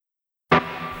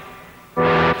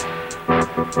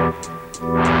Hello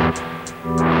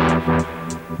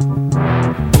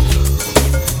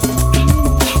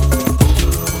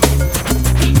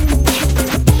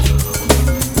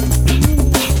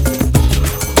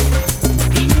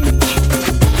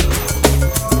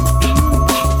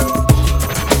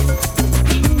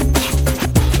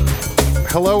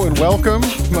and welcome,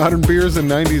 Modern Beers and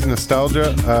 90s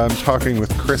Nostalgia. I'm talking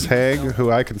with Chris Haig, who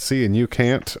I can see and you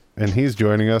can't, and he's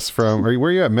joining us from, where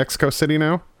are you at, Mexico City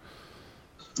now?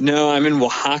 No, I'm in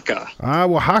Oaxaca. Ah,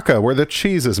 Oaxaca, where the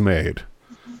cheese is made.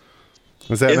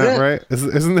 Is that not right?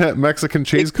 Isn't that Mexican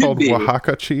cheese called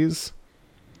Oaxaca cheese?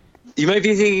 You might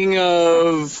be thinking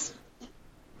of,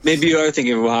 maybe you are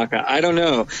thinking of Oaxaca. I don't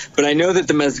know. But I know that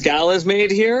the mezcal is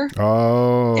made here.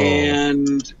 Oh.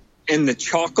 And the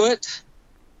chocolate.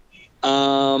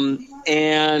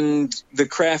 And the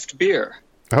craft beer.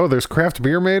 Oh, there's craft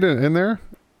beer made in there?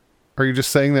 Or are you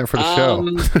just saying that for the show?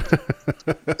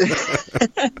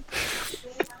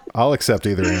 I'll accept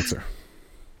either answer.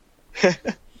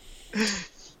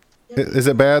 Is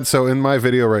it bad? So in my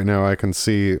video right now, I can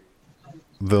see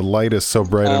the light is so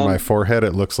bright on my forehead,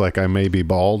 it looks like I may be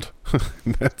bald.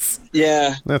 That's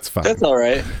fine. That's all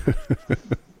right.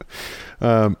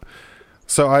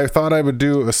 So I thought I would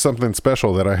do something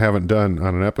special that I haven't done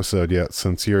on an episode yet,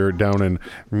 since you're down in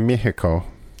Mexico,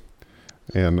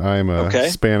 and I'm a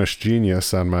Spanish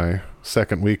genius on my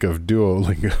second week of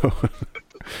Duolingo.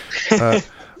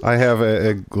 I have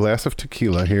a glass of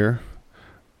tequila here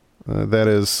that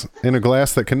is in a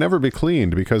glass that can never be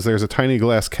cleaned because there's a tiny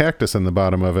glass cactus in the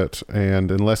bottom of it,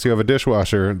 and unless you have a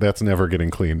dishwasher, that's never getting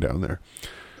cleaned down there.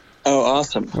 Oh,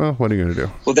 awesome. Well, what are you going to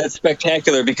do? Well, that's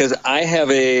spectacular because I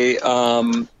have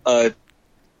an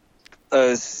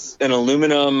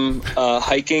aluminum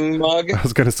hiking mug. I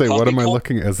was going to say, what am I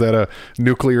looking at? Is that a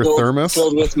nuclear thermos?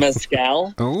 Filled with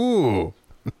mezcal. Oh.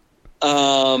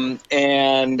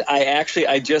 And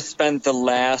I just spent the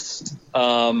last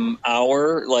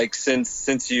hour, like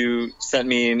since you sent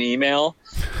me an email,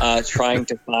 trying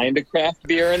to find a craft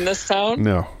beer in this town.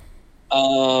 No.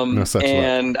 No such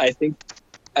and luck.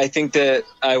 I think that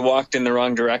I walked in the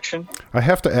wrong direction. I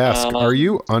have to ask, are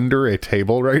you under a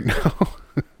table right now?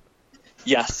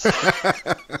 Yes.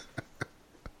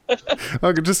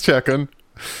 Okay, just checking.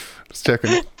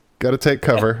 Got to take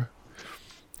cover.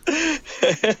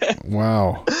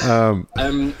 Wow.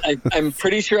 I'm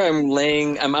pretty sure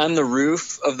I'm on the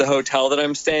roof of the hotel that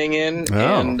I'm staying in,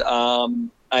 and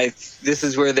this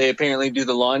is where they apparently do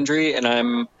the laundry, and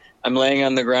I'm laying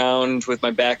on the ground with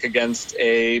my back against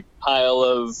a pile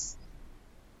of,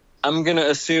 I'm going to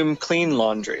assume, clean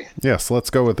laundry. Yes, let's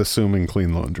go with assuming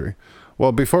clean laundry.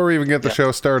 Well, before we even get the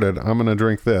show started, I'm going to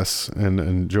drink this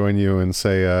and join you and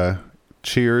say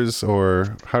cheers,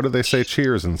 or how do they say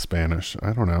cheers in Spanish?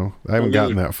 I don't know. I haven't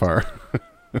gotten that far.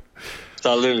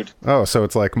 Salud. Oh, so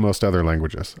it's like most other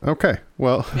languages. Okay,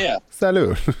 well, yeah.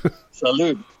 Salud.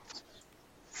 Salud.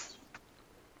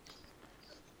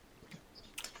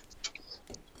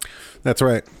 That's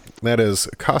right. That is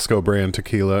Costco brand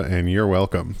tequila, and you're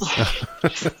welcome.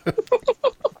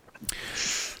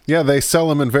 Yeah, they sell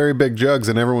them in very big jugs,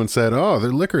 and everyone said, "Oh,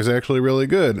 their liquor's actually really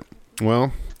good."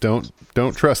 Well, don't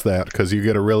trust that, because you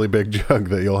get a really big jug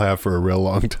that you'll have for a real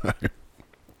long time.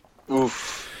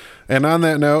 Oof. And on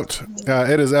that note,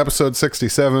 it is episode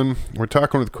 67. We're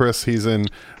talking with Chris. He's in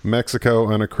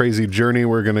Mexico on a crazy journey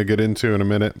we're going to get into in a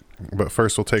minute. But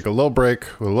first, we'll take a little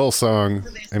break, a little song,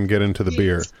 and get into the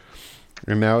beer.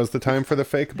 And now is the time for the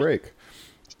fake break.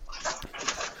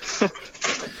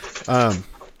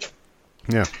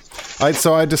 Yeah.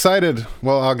 So I decided,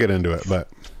 well, I'll get into it, but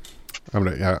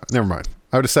never mind.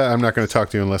 I decided I'm not going to talk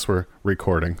to you unless we're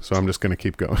recording, so I'm just going to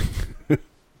keep going.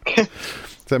 Does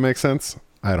that make sense?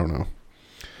 I don't know.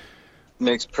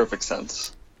 Makes perfect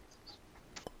sense.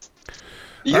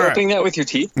 You opening that with your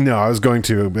teeth? No, I was going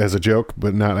to as a joke,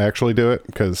 but not actually do it,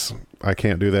 because I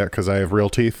can't do that because I have real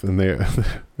teeth and they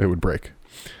would break.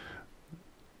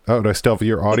 Oh, do I still have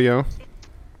your audio?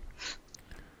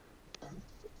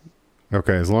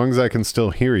 Okay, as long as I can still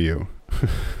hear you,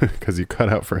 because you cut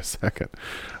out for a second.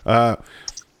 All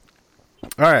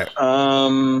right.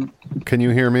 Can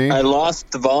you hear me? I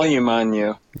lost the volume on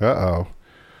you. Uh-oh.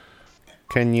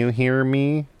 Can you hear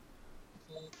me?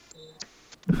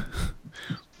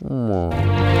 Oh.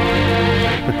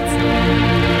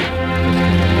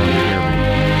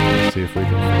 Let's see if we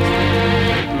can fix it.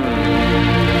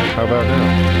 How about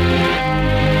now?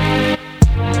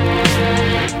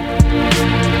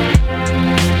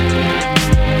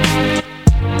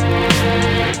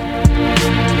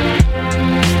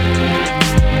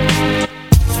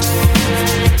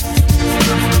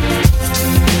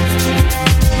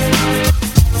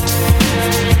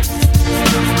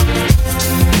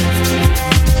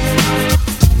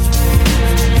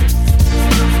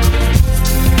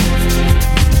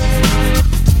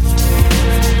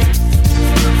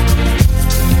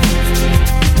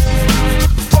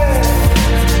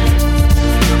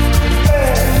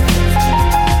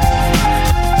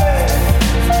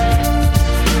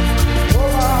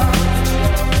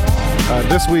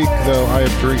 week, though, I am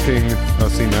drinking... Oh,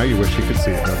 see, now you wish you could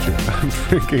see it, don't you? I'm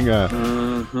drinking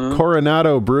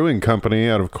Coronado Brewing Company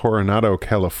out of Coronado,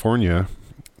 California.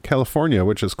 California,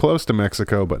 which is close to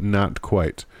Mexico, but not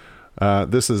quite.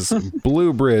 This is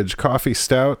Blue Bridge Coffee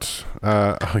Stout.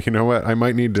 You know what? I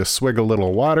might need to swig a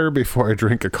little water before I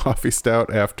drink a coffee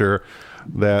stout after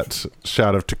that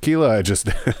shot of tequila I just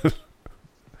did.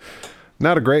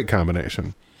 Not a great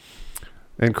combination.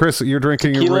 And Chris, you're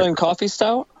drinking tequila and coffee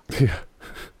stout? Yeah.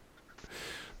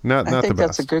 Not the best. I think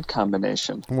that's a good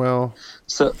combination. Well,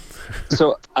 so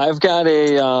I've got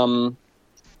a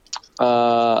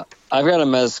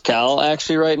mezcal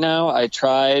actually right now. I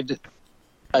tried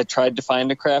to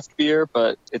find a craft beer,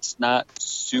 but it's not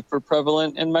super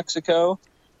prevalent in Mexico,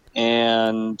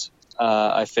 and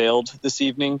I failed this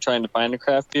evening trying to find a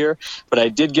craft beer. But I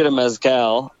did get a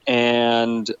mezcal,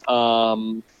 and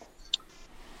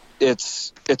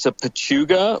it's a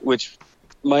pechuga, which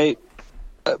my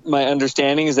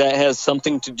understanding is that has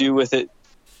something to do with it,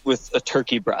 with a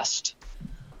turkey breast.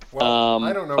 Well,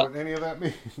 I don't know what any of that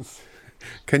means.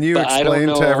 Can you explain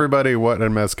to everybody what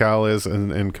a mezcal is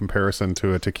in comparison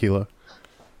to a tequila?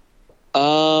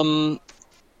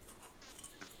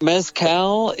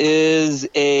 Mezcal is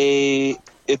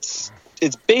it's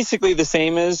basically the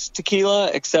same as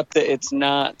tequila, except that it's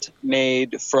not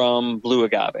made from blue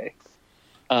agave.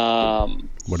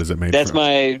 What is it made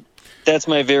from? That's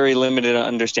my very limited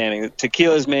understanding.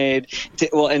 Tequila is made,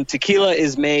 and tequila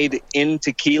is made in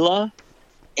tequila,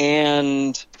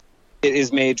 and it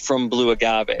is made from blue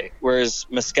agave, whereas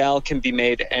mezcal can be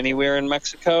made anywhere in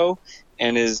Mexico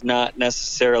and is not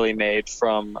necessarily made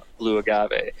from blue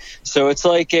agave. So it's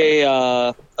like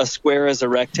a square is a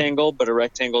rectangle, but a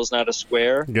rectangle is not a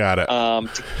square. Got it.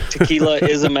 Tequila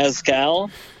is a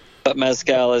mezcal, but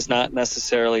mezcal is not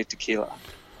necessarily tequila.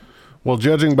 Well,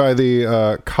 judging by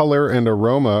the color and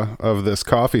aroma of this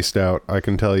coffee stout, I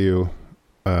can tell you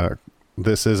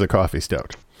this is a coffee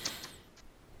stout.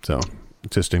 So,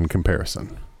 just in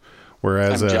comparison.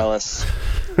 Whereas I'm jealous.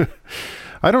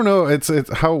 I don't know.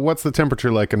 What's the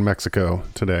temperature like in Mexico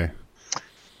today?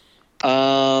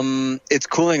 It's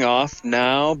cooling off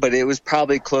now, but it was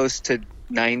probably close to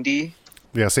 90.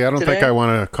 Yeah, see, I don't think I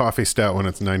want a coffee stout when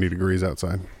it's 90 degrees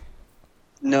outside.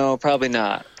 No, probably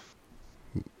not.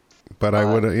 But I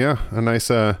would,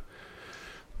 a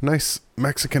nice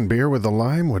Mexican beer with a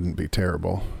lime wouldn't be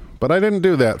terrible. But I didn't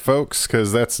do that, folks,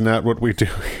 because that's not what we do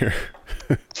here.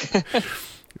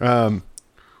 Well,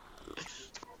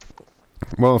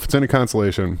 if it's any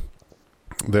consolation,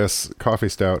 this coffee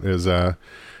stout is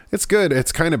it's good.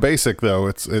 It's kind of basic though.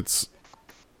 It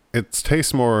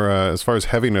tastes more as far as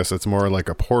heaviness, it's more like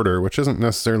a porter, which isn't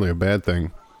necessarily a bad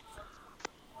thing.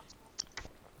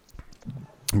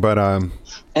 But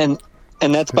and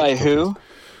that's by who?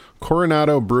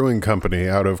 Coronado Brewing Company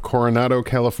out of Coronado,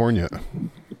 California.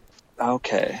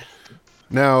 Okay.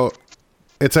 Now,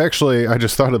 it's actually, I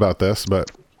just thought about this,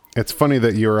 but it's funny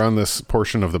that you're on this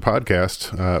portion of the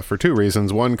podcast for two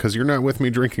reasons. One, because you're not with me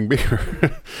drinking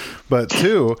beer. But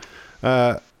two,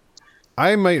 I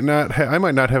might not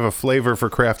have a flavor for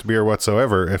craft beer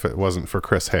whatsoever if it wasn't for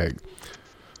Chris Haig.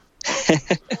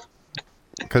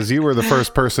 Because you were the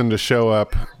first person to show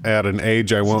up at an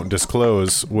age I won't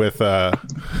disclose with,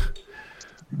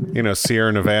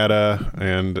 Sierra Nevada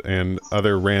and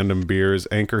other random beers,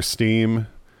 Anchor Steam,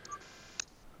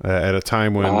 at a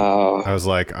time when I was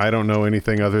like, I don't know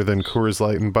anything other than Coors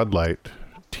Light and Bud Light.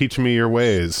 Teach me your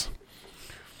ways.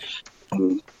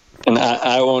 And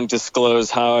I won't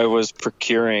disclose how I was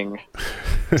procuring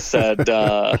said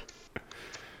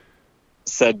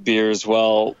beers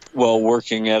while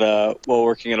working at a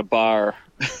bar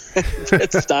that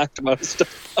stocked most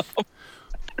of them.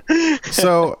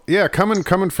 So yeah, coming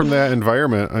from that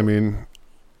environment, I mean,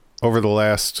 over the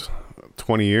last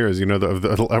 20 years,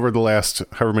 over the last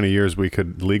however many years we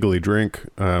could legally drink,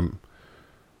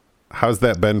 how's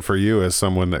that been for you as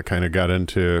someone that kind of got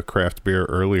into craft beer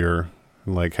earlier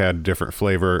and like had different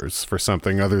flavors for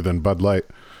something other than Bud Light?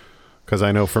 Because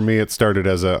I know for me, it started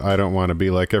as I don't want to be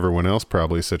like everyone else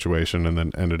probably situation, and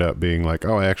then ended up being like,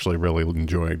 oh, I actually really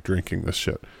enjoy drinking this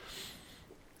shit.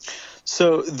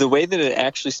 So the way that it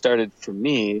actually started for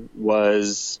me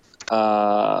was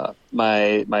my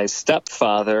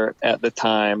stepfather at the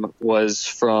time was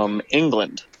from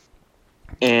England,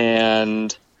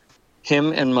 and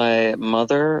him and my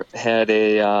mother had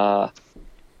a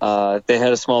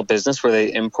small business where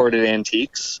they imported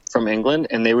antiques from England,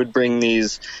 and they would bring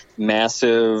these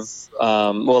massive,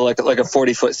 like a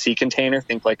 40-foot sea container.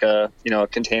 Think like a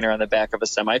container on the back of a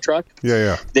semi truck.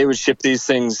 Yeah. They would ship these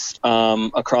things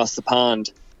across the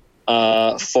pond,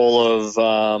 full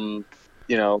of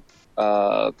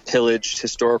pillaged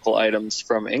historical items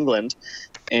from England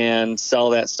and sell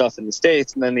that stuff in the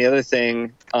States. And then the other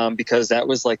thing, because that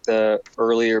was like the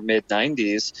earlier mid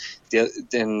 90s,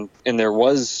 and there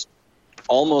was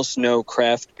almost no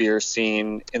craft beer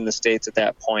scene in the States at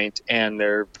that point, and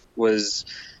there was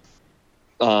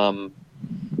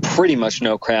pretty much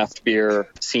no craft beer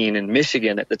scene in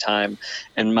Michigan at the time.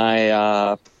 And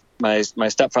my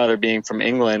stepfather, being from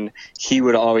England, he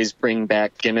would always bring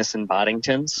back Guinness and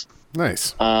Boddingtons.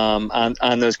 Nice.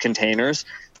 On those containers.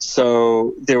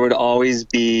 So there would always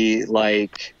be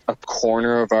like a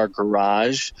corner of our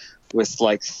garage with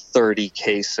like 30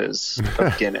 cases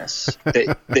of Guinness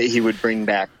that he would bring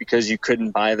back, because you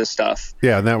couldn't buy the stuff.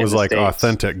 Yeah, and that was like States.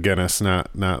 Authentic Guinness,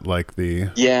 not like the...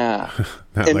 Yeah.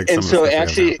 and so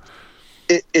actually,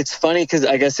 it's funny because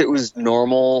I guess it was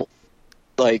normal,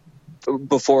 like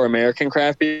before American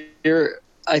craft beer,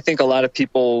 I think a lot of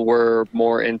people were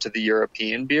more into the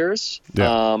European beers,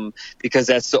 because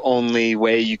that's the only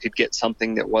way you could get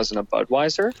something that wasn't a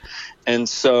Budweiser. And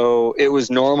so it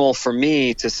was normal for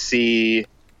me to see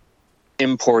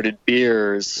imported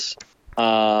beers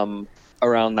around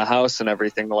the house and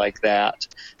everything like that.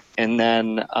 And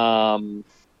then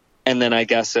I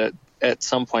guess at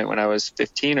some point when I was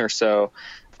 15 or so,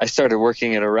 I started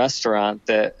working at a restaurant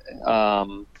that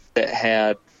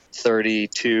had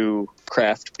 32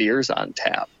 craft beers on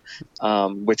tap,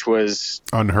 which was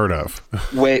unheard of.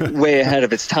 way ahead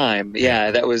of its time.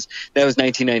 Yeah, that was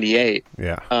 1998.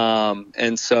 Yeah.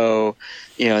 And so,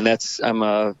 and I'm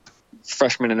a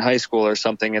freshman in high school or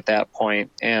something at that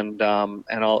point, and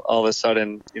all of a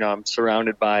sudden, I'm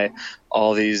surrounded by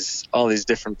all these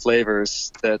different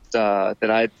flavors that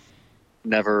I'd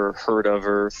never heard of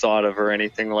or thought of or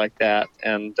anything like that.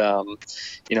 And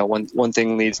one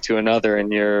thing leads to another,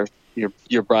 and you're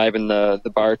bribing the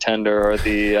bartender or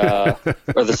the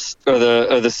or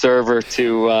the server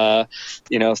to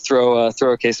throw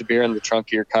a case of beer in the trunk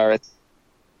of your car.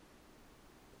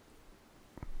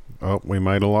 Oh, we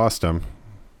might have lost him. At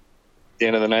the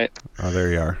end of the night. Oh,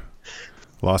 there you are.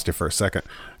 Lost you for a second.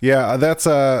 Yeah, that's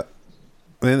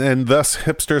and thus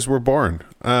hipsters were born.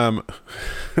 But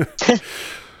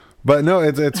no,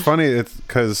 it's funny. It's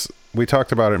because we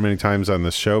talked about it many times on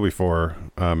this show before.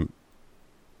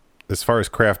 As far as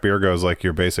craft beer goes, like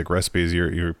your basic recipes,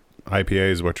 your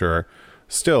IPAs, which are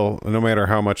still, no matter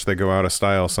how much they go out of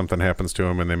style, something happens to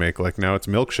them and they make, like, now it's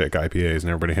milkshake IPAs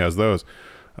and everybody has those.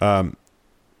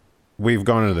 We've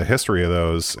gone into the history of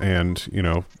those,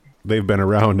 and they've been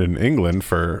around in England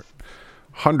for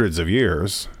hundreds of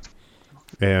years.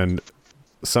 And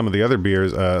some of the other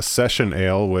beers, Session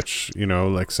Ale, which,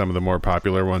 like some of the more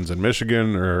popular ones in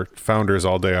Michigan, or Founders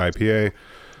All Day IPA,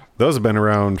 those have been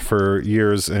around for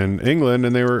years in England,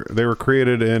 and they were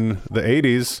created in the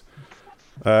 80s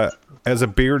as a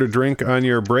beer to drink on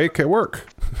your break at work.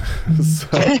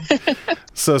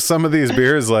 So some of these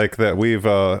beers like that we've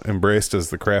embraced as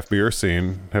the craft beer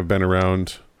scene have been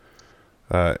around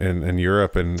in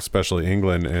Europe, and especially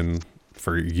England, and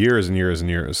for years and years and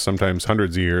years, sometimes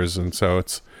hundreds of years. And so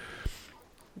it's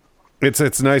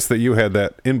nice that you had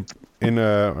that in I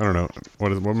don't know,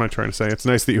 what am I trying to say? It's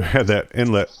nice that you had that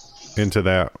inlet into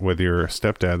that with your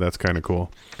stepdad. That's kind of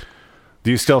cool. Do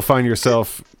you still find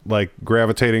yourself like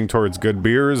gravitating towards good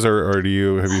beers, or have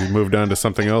you moved on to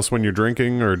something else when you're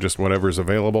drinking, or just whatever's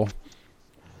available?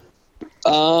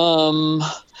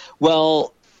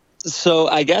 Well, so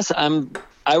I guess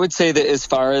I would say that as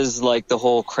far as like the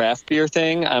whole craft beer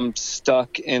thing, I'm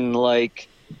stuck in like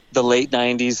the late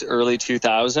 90s, early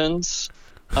 2000s.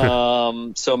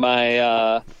 So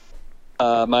my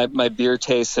beer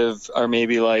tastes are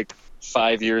maybe like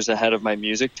 5 years ahead of my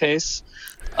music tastes.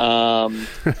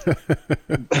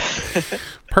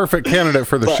 Perfect candidate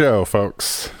for the show,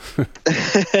 folks.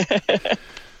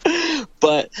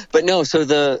 but no, so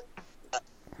the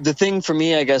thing for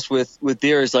me, I guess, with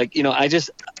beer is like,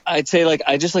 I'd say like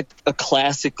I just like a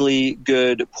classically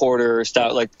good porter or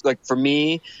stout. Like for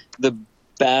me, the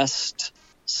best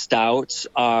stouts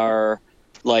are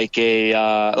like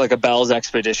a Bell's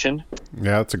Expedition.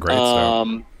 Yeah, that's a great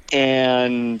stout.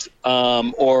 And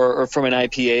or from an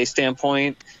IPA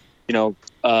standpoint,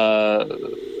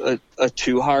 a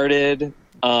Two Hearted.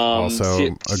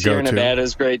 Also a Sierra Nevada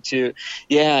is great too.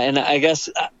 Yeah, and I guess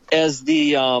as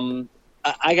the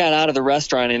I got out of the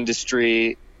restaurant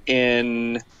industry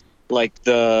in like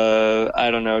the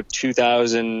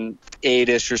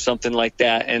 2008ish or something like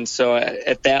that, and so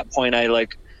at that point I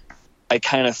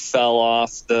kind of fell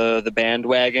off the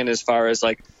bandwagon as far as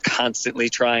like constantly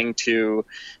trying to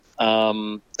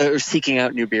or seeking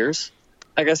out new beers,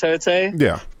 I guess I would say.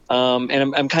 Yeah.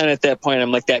 And I'm kind of at that point,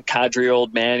 I'm like that cadre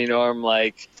old man, I'm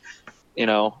like, you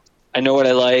know, I know what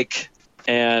I like,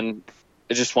 and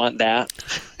I just want that.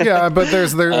 Yeah, but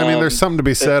there's something to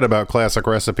be said about classic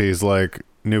recipes like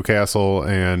Newcastle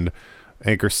and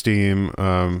Anchor Steam.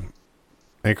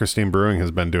 Anchor Steam Brewing has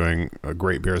been doing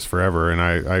great beers forever, and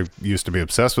I used to be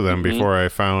obsessed with them before I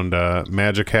found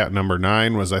Magic Hat No.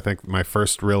 9 was, I think, my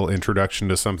first real introduction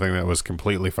to something that was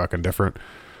completely fucking different.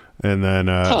 And then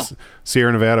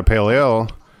Sierra Nevada Pale Ale,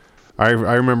 I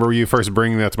remember you first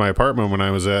bringing that to my apartment when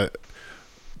I was at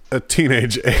a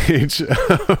teenage age.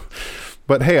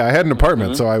 But hey, I had an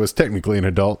apartment, so I was technically an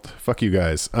adult. Fuck you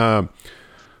guys. But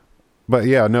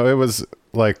yeah, no, it was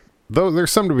like, though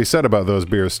there's something to be said about those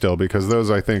beers still, because those,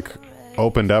 I think,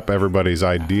 opened up everybody's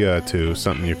idea to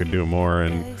something you could do more.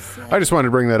 And I just wanted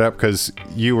to bring that up because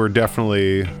you were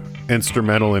definitely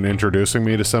instrumental in introducing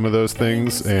me to some of those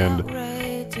things, and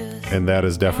that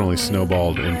has definitely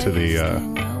snowballed into the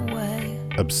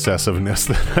obsessiveness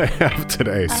that I have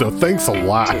today. So thanks a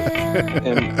lot.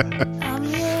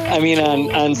 I mean,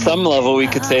 on some level, we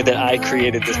could say that I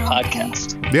created this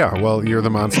podcast. Yeah, well, you're the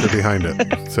monster behind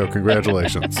it. So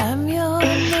congratulations.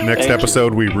 Next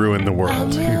episode, we ruin the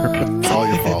world. It's all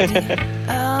your fault.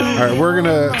 All right, we're going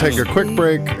to take a quick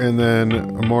break and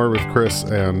then more with Chris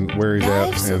and where he's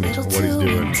at and what he's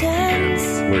doing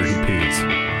and where he pees.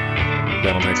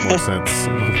 That'll make more sense.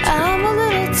 I'm a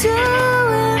little too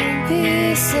in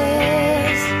pieces.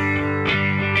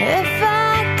 If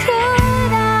I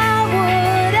could, I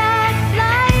would act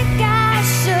like I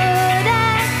should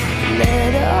have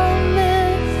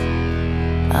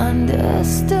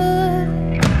misunderstood.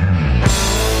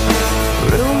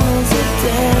 Rumors are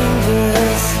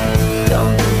dangerous.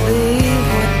 Don't believe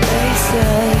what they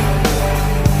say.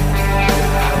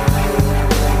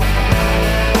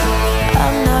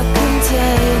 I'm not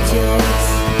contagious.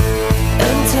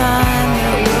 In time it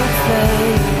will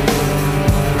fade.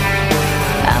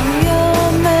 I'm your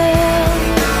man.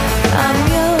 I'm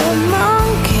your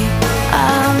monkey.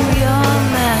 I'm your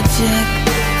magic.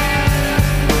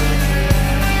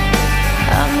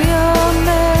 I'm your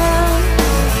man.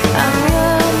 I'm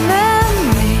your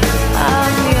memory.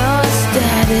 I'm your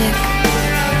static.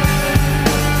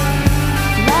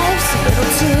 Life's a little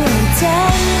too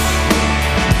intense.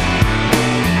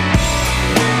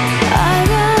 I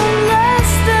am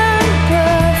less than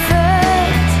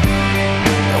perfect.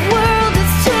 The world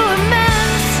is too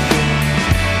immense.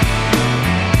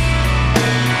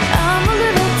 I'm a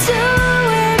little too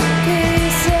in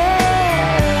pieces.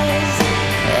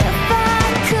 If I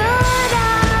could, I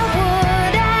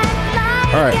would act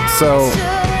like all right, so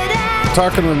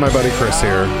talking with my buddy Chris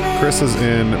here. Chris is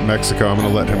in Mexico. I'm going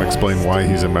to let him explain why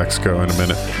he's in Mexico in a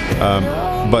minute.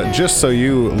 But just so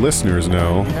you listeners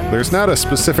know, there's not a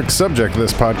specific subject to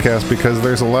this podcast because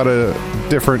there's a lot of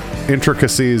different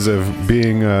intricacies of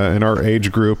being in our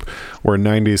age group where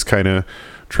 90s kind of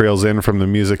trails in from the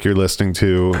music you're listening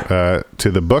to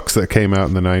the books that came out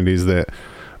in the 90s that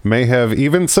may have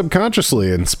even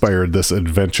subconsciously inspired this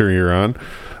adventure you're on.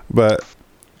 But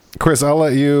Chris, I'll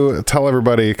let you tell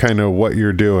everybody kind of what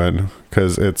you're doing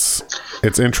because it's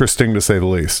interesting to say the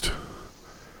least.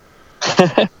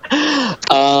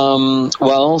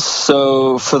 Well,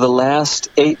 so for the last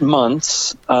 8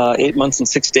 months, 8 months and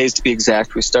 6 days to be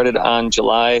exact, we started on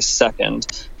July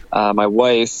 2nd. My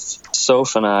wife,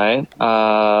 Soph, and I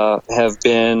have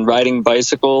been riding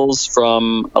bicycles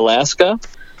from Alaska.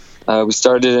 We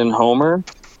started in Homer,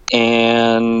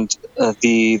 and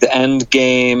the end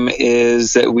game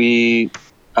is that we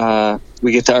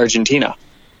get to Argentina.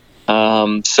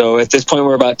 So at this point,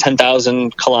 we're about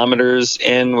 10,000 kilometers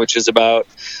in, which is about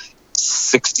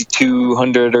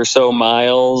 6,200 or so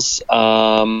miles.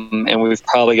 And we've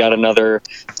probably got another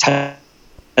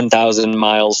 10,000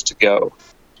 miles to go.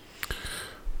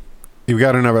 You've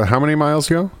got another, how many miles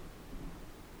to go?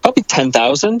 Probably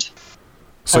 10,000.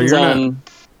 So you're not,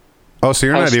 so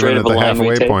you're not even at the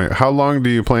halfway point. How long do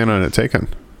you plan on it taking?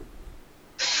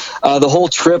 The whole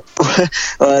trip,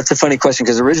 that's a funny question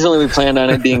because originally we planned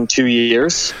on it being 2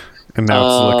 years. And now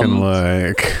it's looking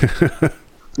like...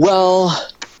 Well,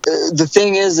 the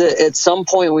thing is that at some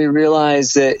point we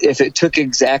realized that if it took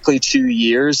exactly 2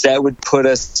 years, that would put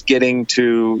us getting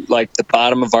to like the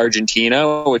bottom of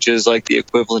Argentina, which is like the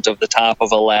equivalent of the top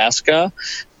of Alaska,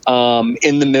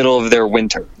 in the middle of their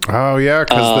winter. Oh, yeah,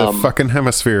 because the fucking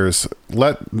hemispheres.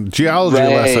 Geology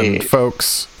lesson,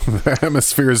 folks. The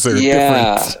hemispheres are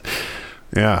different.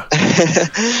 Yeah.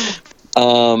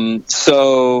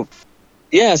 So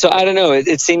I don't know.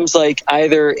 It seems like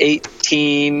either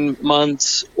 18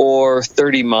 months or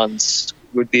 30 months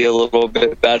would be a little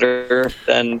bit better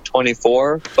than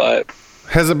 24, but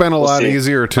Has it been a lot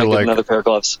easier to like another pair of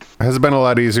gloves? Has it been a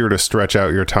lot easier to stretch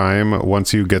out your time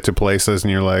once you get to places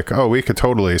and you're like, oh, we could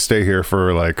totally stay here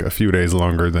for like a few days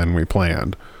longer than we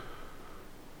planned?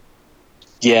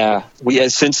 Yeah,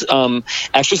 since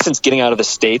getting out of the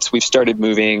States, we've started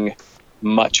moving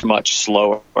much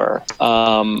slower.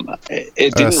 It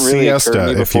didn't really occur to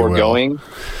me before going.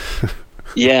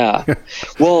 Yeah,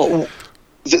 well.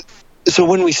 So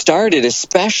when we started,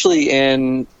 especially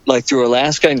in like through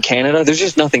Alaska and Canada, there's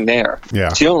just nothing there. Yeah.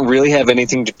 So you don't really have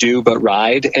anything to do but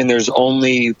ride, and there's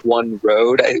only one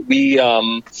road.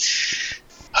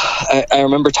 I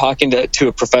remember talking to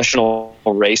a professional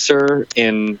racer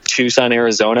in Tucson,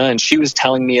 Arizona, and she was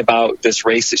telling me about this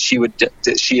race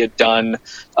that she had done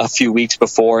a few weeks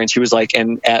before, and she was like,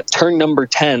 and at turn number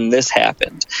 10, this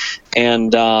happened,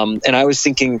 and I was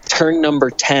thinking, turn number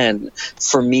 10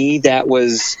 for me, that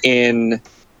was in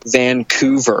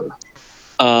Vancouver,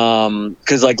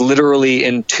 because like literally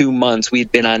in 2 months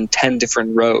we'd been on 10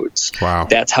 different roads. Wow,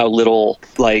 that's how little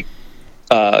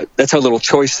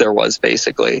choice there was,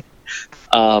 basically,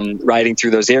 riding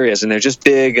through those areas. And they're just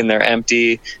big and they're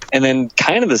empty. And then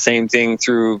kind of the same thing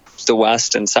through the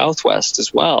West and Southwest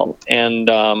as well. And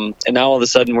now all of a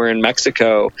sudden we're in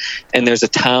Mexico and there's a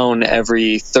town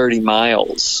every 30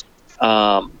 miles.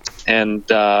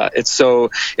 It's so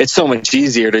much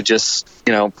easier to just,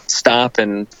 stop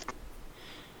and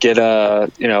get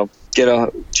a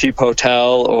cheap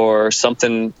hotel or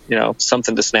something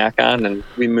to snack on, and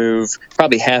we move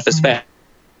probably half as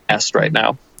fast right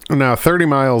now. Now, 30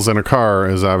 miles in a car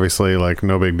is obviously like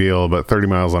no big deal, but 30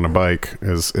 miles on a bike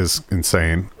is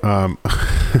insane.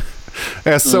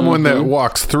 As someone that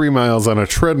walks 3 miles on a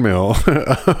treadmill,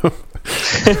 30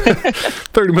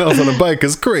 miles on a bike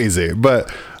is crazy. But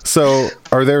so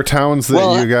are there towns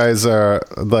that you guys are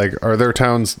there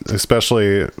towns,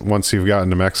 especially once you've gotten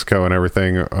to Mexico and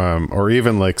everything, or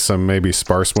even like some maybe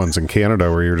sparse ones in Canada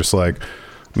where you're just like,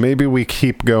 maybe we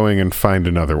keep going and find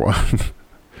another one?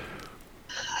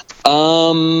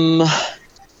 Or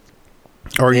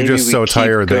are you just so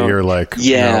tired that you're like,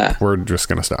 yeah, no, we're just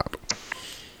going to stop?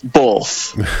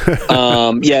 Both.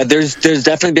 There's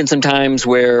definitely been some times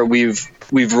where we've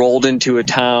rolled into a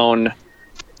town,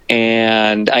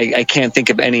 and I can't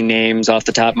think of any names off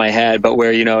the top of my head, but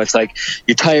where, it's like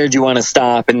you're tired, you want to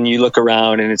stop, and you look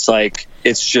around and it's like,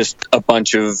 it's just a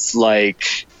bunch of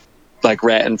like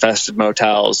rat infested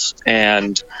motels,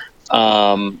 and we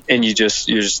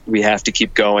have to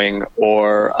keep going,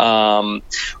 or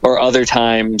other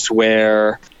times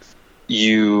where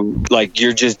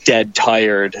you're just dead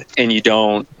tired and you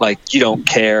don't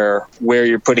care where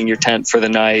you're putting your tent for the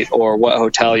night or what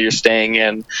hotel you're staying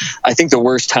in. I think the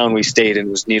worst town we stayed in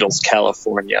was Needles,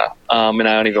 California. And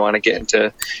I don't even want to get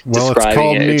into describing it's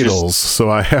called it. Needles, so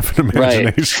I have an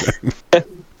imagination. Right.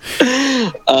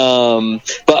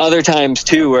 But other times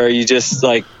too, where you just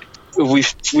like,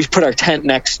 we've put our tent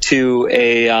next to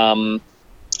an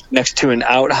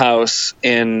outhouse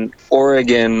in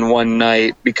Oregon one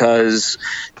night because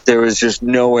there was just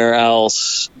nowhere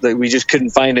else, that we just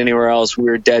couldn't find anywhere else. We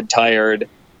were dead tired.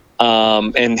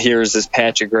 And here's this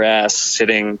patch of grass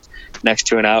sitting next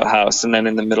to an outhouse. And then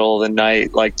in the middle of the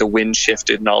night, like the wind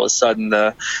shifted, and all of a sudden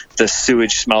the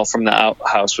sewage smell from the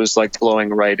outhouse was like blowing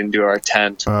right into our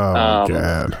tent. Oh,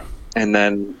 God. And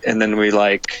then we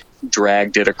like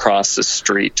dragged it across the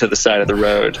street to the side of the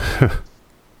road.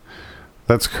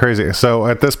 That's crazy. So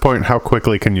at this point, how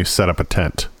quickly can you set up a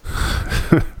tent?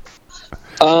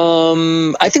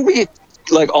 I think we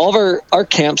like all of our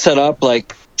camp set up,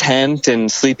 like tent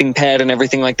and sleeping pad and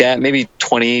everything like that, maybe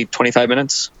 20-25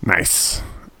 minutes. Nice.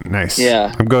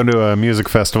 Yeah. I'm going to a music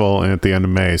festival at the end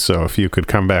of May, so if you could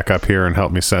come back up here and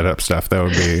help me set up stuff, that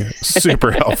would be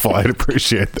super helpful. I'd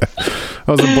appreciate that.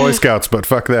 I was in Boy Scouts, but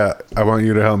fuck that. I want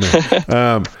you to help me.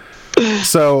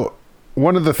 So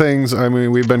one of the things, I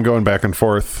mean, we've been going back and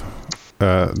forth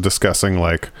discussing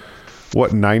like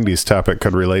what 90s topic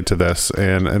could relate to this,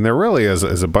 and there really is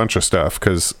a bunch of stuff,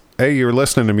 because you're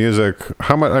listening to music.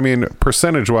 How much, I mean,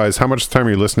 percentage wise, how much time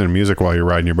are you listening to music while you're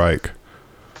riding your bike?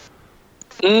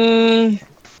 I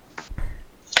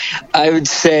would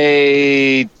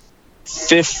say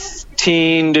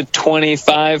 15 to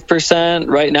 25%.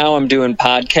 Right now I'm doing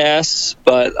podcasts,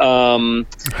 but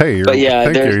hey,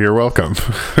 thank you. You're welcome.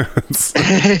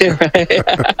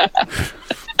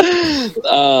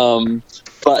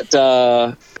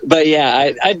 But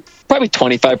yeah, I probably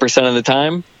 25% of the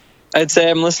time I'd say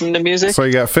I'm listening to music. So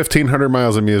you got 1,500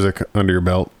 miles of music under your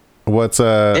belt. What's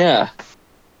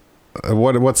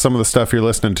what's some of the stuff you're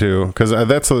listening to? Because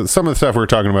that's some of the stuff we're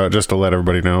talking about, just to let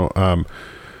everybody know.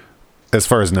 As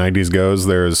far as 90s goes,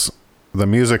 there's the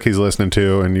music he's listening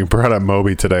to, and you brought up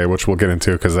Moby today, which we'll get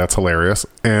into because that's hilarious.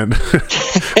 And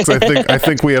so I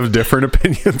think we have different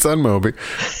opinions on Moby.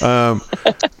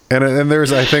 And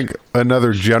there's, I think,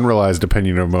 another generalized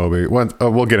opinion of Moby.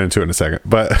 We'll get into it in a second.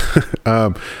 But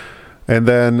and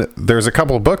then there's a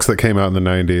couple of books that came out in the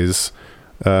 90s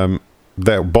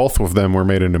that both of them were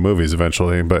made into movies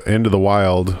eventually. But Into the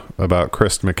Wild, about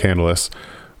Chris McCandless,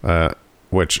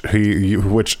 which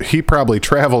he probably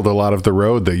traveled a lot of the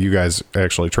road that you guys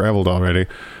actually traveled already.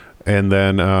 And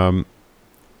then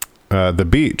The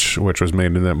Beach, which was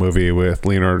made in that movie with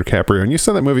Leonardo DiCaprio. And you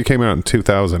said that movie came out in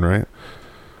 2000, right?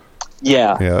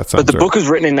 Yeah. But the book was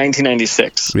written in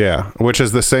 1996. Yeah, which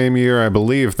is the same year, I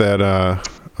believe, that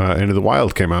Into the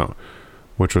Wild came out,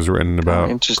 which was written about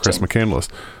Chris McCandless.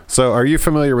 So are you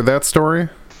familiar with that story?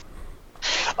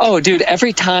 Oh, dude,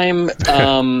 every time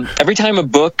a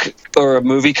book or a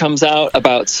movie comes out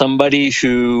about somebody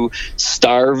who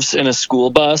starves in a school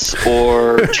bus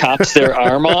or chops their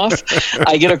arm off,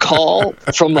 I get a call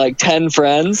from like 10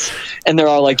 friends, and they're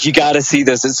all like, you got to see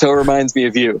this. It so reminds me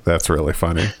of you. That's really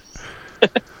funny.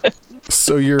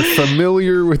 So you're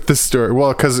familiar with the story.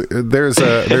 Well, because there's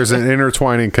an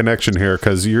intertwining connection here,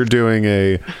 because you're doing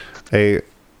a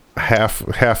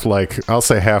half like, I'll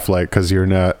say half like, because you're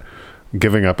not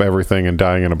giving up everything and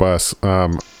dying in a bus,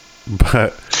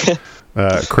 but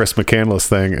Chris McCandless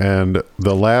thing. And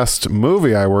the last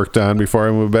movie I worked on before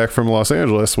I moved back from Los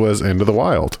Angeles was Into the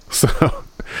Wild, so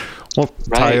we'll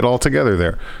tie it all together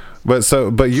there.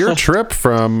 But your trip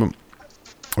from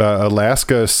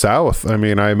Alaska south, I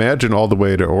mean, I imagine all the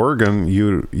way to Oregon,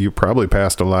 you probably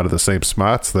passed a lot of the same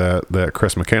spots that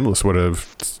Chris McCandless would have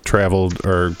traveled,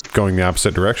 or going the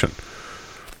opposite direction.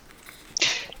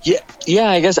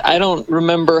 Yeah, I guess I don't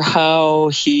remember how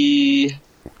he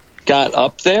got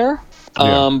up there,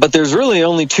 but there's really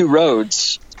only two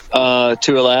roads to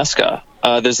Alaska.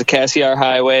 There's the Cassiar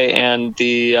Highway and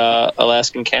the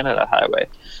Alaskan-Canada Highway.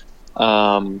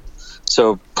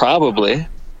 So probably.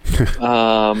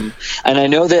 And I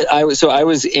know that I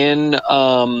was in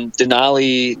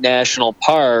Denali National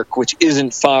Park, which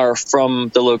isn't far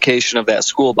from the location of that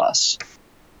school bus.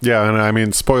 Yeah, and I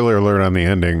mean, spoiler alert on the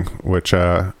ending, which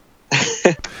I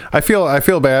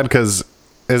feel bad, because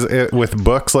with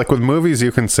books, like with movies,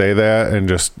 you can say that and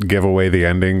just give away the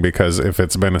ending, because if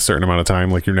it's been a certain amount of time,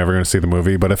 like, you're never going to see the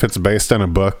movie. But if it's based on a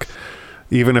book,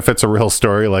 even if it's a real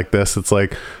story like this, it's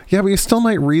like, yeah, but you still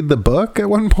might read the book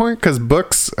at one point, because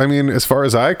books, I mean, as far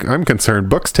as I'm concerned,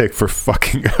 books take for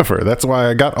fucking ever. That's why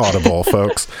I got Audible,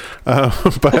 folks.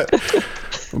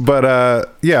 But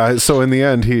yeah, so in the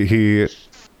end, he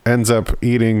ends up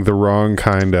eating the wrong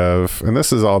kind of, and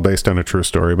this is all based on a true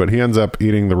story, but he ends up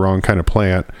eating the wrong kind of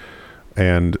plant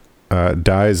and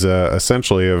dies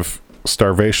essentially of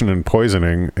starvation and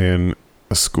poisoning in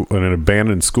an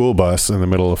abandoned school bus in the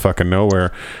middle of fucking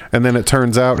nowhere. And then it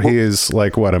turns out he is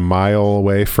like, what, a mile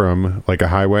away from like a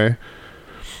highway?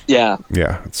 Yeah.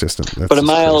 It's just but a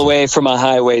mile away from a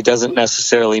highway doesn't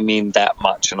necessarily mean that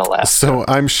much in Alaska. So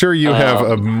I'm sure you have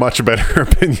a much better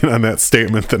opinion on that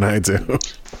statement than I do.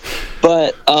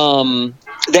 But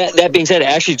that being said,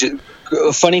 actually,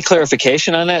 a funny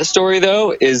clarification on that story,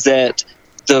 though, is that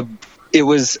I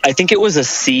think it was a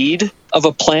seed of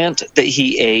a plant that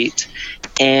he ate,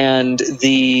 and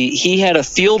he had a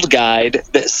field guide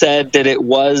that said that it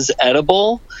was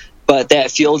edible, but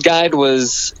that field guide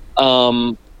was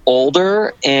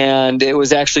older, and it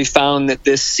was actually found that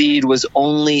this seed was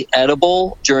only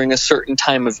edible during a certain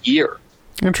time of year.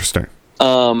 Interesting.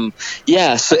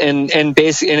 Yeah. So, and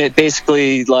it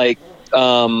basically like,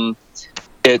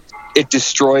 it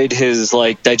destroyed his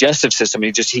like digestive system.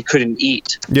 He couldn't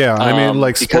eat. Yeah. I mean,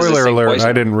 like, spoiler alert, poison.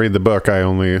 I didn't read the book. I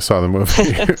only saw the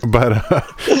movie,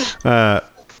 but,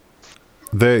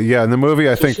 in the movie,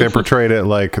 I think they portrayed it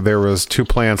like there was two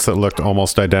plants that looked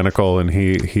almost identical, and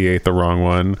he ate the wrong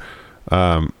one.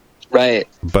 Right.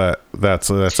 But that's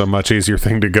a much easier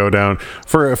thing to go down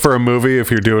for a movie.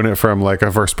 If you're doing it from like a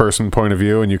first person point of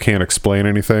view and you can't explain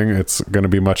anything, it's going to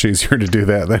be much easier to do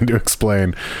that than to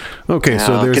explain. Okay,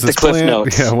 so there's this Cliff plant.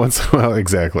 Notes. Yeah, well,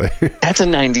 exactly. That's a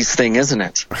 90s thing, isn't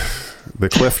it? The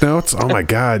Cliff Notes? Oh my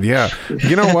God, yeah.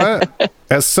 You know what?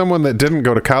 As someone that didn't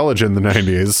go to college in the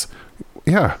 90s,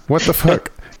 yeah, what the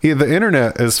fuck? Yeah, the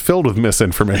internet is filled with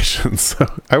misinformation, so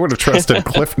I would have trusted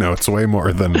Cliff Notes way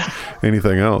more than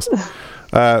anything else.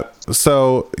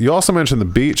 So you also mentioned The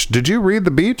Beach. Did you read The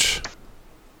Beach?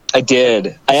 I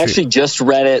did. I actually just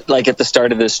read it like at the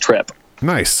start of this trip.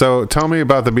 Nice. So tell me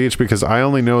about The Beach, because I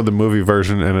only know the movie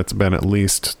version, and it's been at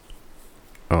least,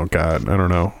 oh God, I don't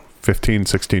know, 15,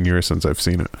 16 years since I've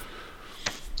seen it.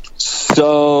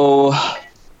 So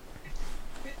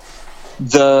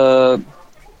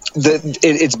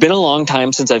it's been a long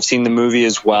time since I've seen the movie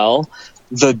as well.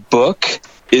 The book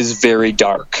is very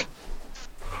dark.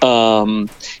 And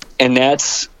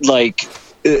that's like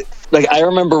I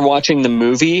remember watching the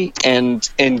movie and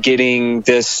getting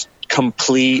this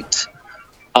complete,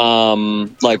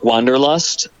 like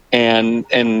wanderlust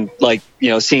and like,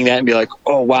 seeing that and be like,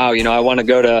 oh wow, I want to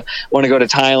go to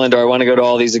Thailand, or I want to go to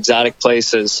all these exotic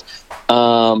places.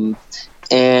 And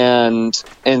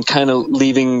kind of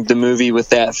leaving the movie with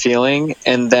that feeling.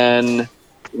 And then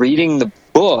reading the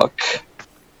book,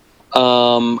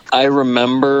 I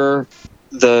remember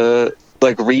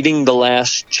reading the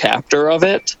last chapter of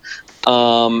it.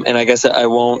 And I guess I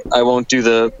won't do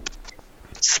the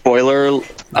spoiler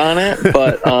on it,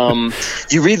 but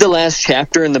you read the last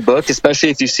chapter in the book, especially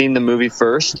if you've seen the movie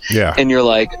first, and you're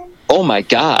like, oh my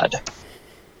God,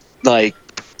 like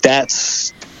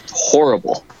that's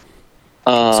horrible.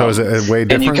 So is it way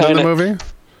different than the movie?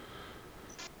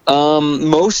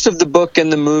 Most of the book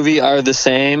and the movie are the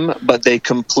same, but they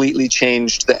completely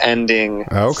changed the ending.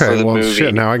 Okay, for the well, movie.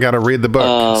 Shit. Now I got to read the book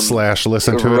 /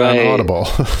 listen to it on Audible.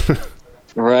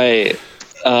 Right.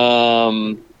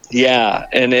 Yeah,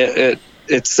 and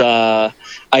it's I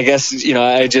guess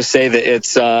I just say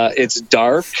that it's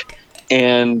dark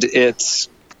and it's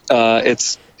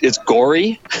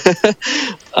gory.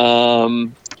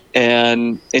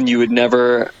 And you would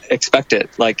never expect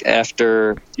it, like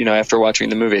after watching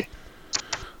the movie.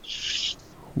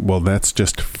 Well, that's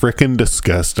just frickin'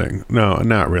 disgusting. No,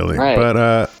 not really. Right.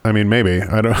 But I mean, maybe.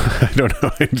 I don't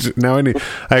know. Now I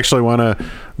actually want to.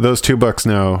 Those 2 books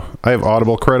now. I have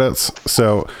Audible credits.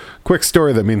 So, quick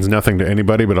story that means nothing to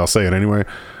anybody, but I'll say it anyway.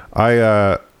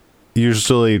 I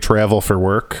usually travel for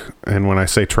work, and when I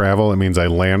say travel, it means I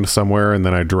land somewhere and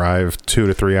then I drive 2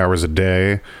 to 3 hours a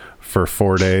day for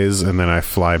 4 days, and then I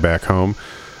fly back home.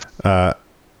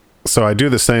 So I do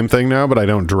the same thing now, but I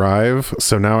don't drive.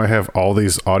 So now I have all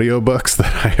these audiobooks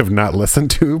that I have not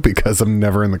listened to because I'm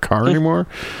never in the car anymore.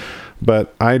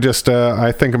 But I just,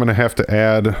 I think I'm going to have to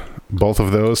add both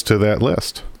of those to that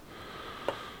list.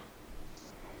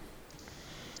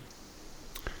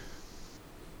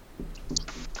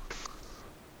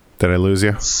 Did I lose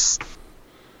you?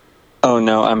 Oh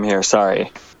no, I'm here.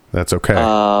 Sorry. That's okay.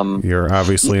 You're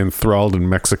obviously enthralled in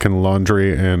Mexican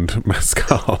laundry and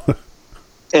mezcal.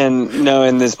 And no,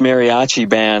 in this mariachi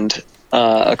band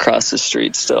across the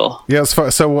street still. Yeah, it's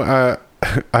fun. So,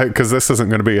 because this isn't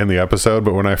going to be in the episode,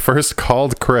 but when I first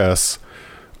called Chris,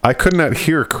 I could not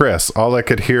hear Chris. All I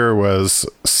could hear was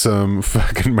some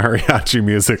fucking mariachi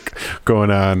music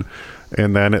going on,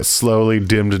 and then it slowly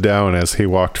dimmed down as he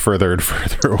walked further and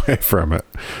further away from it.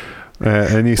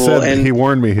 And he said, he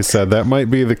warned me, he said, that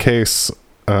might be the case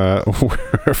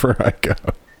wherever I go.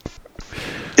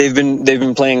 They've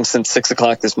been playing since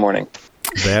 6:00 this morning.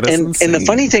 That is insane. And the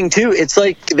funny thing too, it's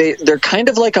like they're kind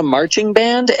of like a marching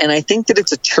band, and I think that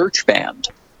it's a church band.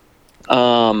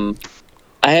 I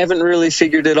haven't really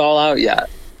figured it all out yet,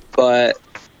 but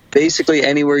basically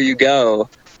anywhere you go,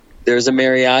 there's a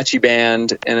mariachi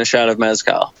band and a shot of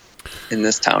mezcal. In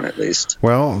this town, at least.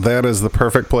 Well, that is the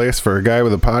perfect place for a guy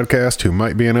with a podcast who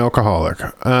might be an alcoholic.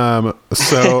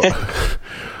 So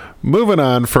moving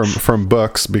on from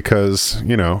books, because,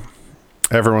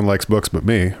 everyone likes books but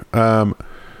me.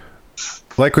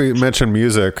 Like we mentioned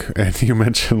music, and you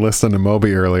mentioned listening to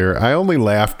Moby earlier. I only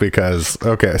laughed because,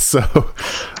 okay, so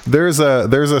there's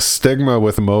a stigma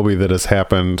with Moby that has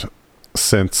happened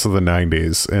since the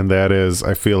 90s, and that is,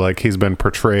 I feel like he's been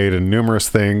portrayed in numerous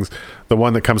things. The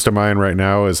one that comes to mind right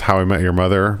now is How I Met Your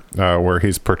Mother, where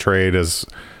he's portrayed as,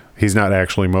 he's not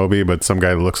actually Moby, but some guy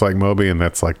that looks like Moby, and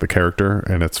that's like the character.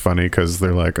 And it's funny because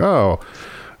they're like, oh,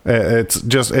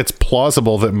 it's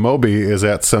plausible that Moby is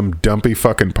at some dumpy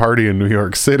fucking party in New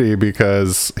York City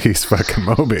because he's fucking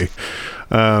Moby.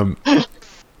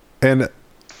 And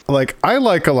like, I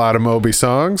like a lot of Moby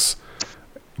songs,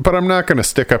 but I'm not going to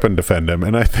stick up and defend him.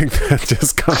 And I think that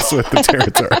just comes with the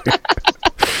territory.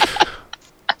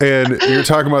 And you're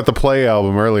talking about the Play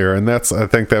album earlier, and I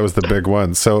think that was the big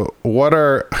one. So what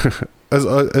are,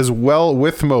 as well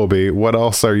with Moby, what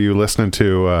else are you listening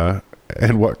to,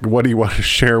 and what do you want to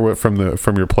share from your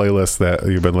playlist that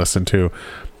you've been listening to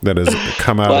that has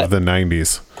come out of the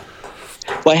 90s?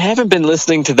 Well, I haven't been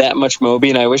listening to that much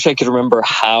Moby, and I wish I could remember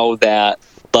how that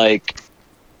like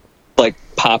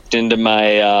popped into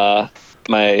my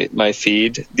my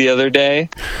feed the other day.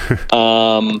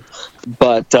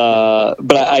 But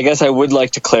I guess I would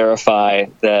like to clarify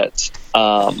that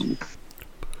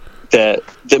that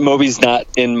Moby's not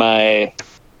in my,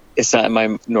 it's not in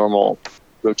my normal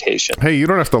rotation. Hey, you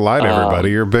don't have to lie to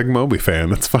everybody. You're a big Moby fan.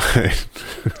 That's fine.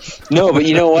 No, but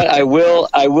you know what? I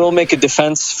will make a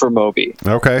defense for Moby.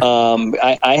 Okay.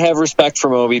 I have respect for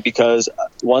Moby because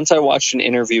once I watched an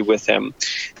interview with him,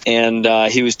 and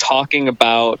he was talking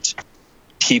about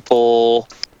people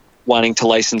wanting to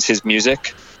license his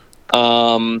music.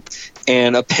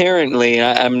 And apparently,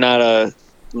 I'm not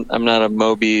a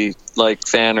Moby like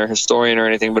fan or historian or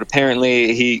anything, but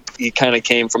apparently he kind of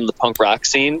came from the punk rock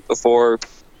scene before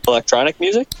electronic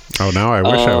music. Oh, now I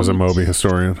wish I was a Moby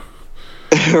historian.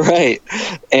 Right.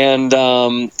 And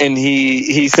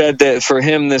he said that for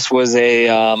him, this was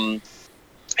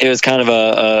it was kind of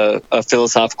a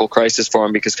philosophical crisis for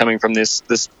him, because coming from this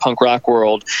punk rock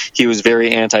world, he was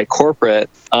very anti-corporate,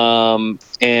 and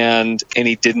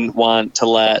he didn't want to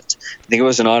let, I think it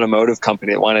was an automotive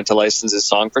company that wanted to license his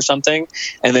song for something,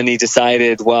 and then he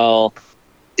decided, well,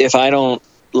 if I don't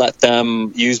let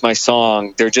them use my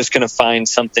song, they're just going to find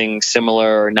something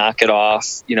similar or knock it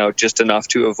off, just enough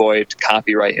to avoid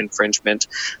copyright infringement.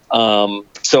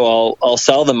 So I'll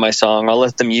sell them my song, I'll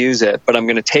let them use it, but I'm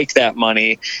going to take that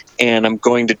money and I'm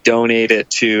going to donate it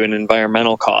to an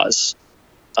environmental cause.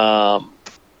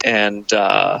 And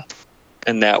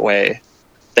that way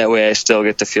I still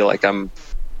get to feel like I'm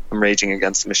raging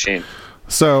against the machine.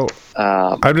 So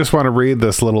I just want to read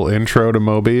this little intro to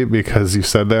Moby because you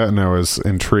said that and I was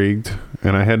intrigued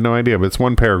and I had no idea, but it's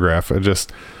one paragraph.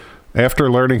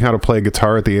 After learning how to play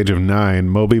guitar at the age of 9,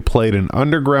 Moby played in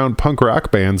underground punk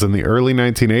rock bands in the early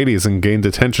 1980s and gained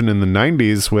attention in the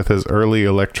 90s with his early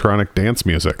electronic dance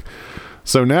music.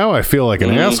 So now I feel like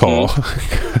an asshole.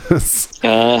 I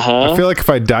feel like if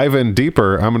I dive in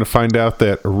deeper, I'm going to find out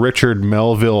that Richard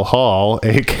Melville Hall,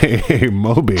 aka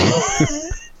Moby,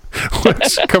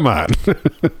 which, come on.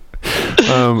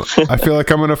 I feel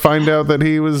like I'm going to find out that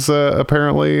he was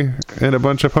apparently in a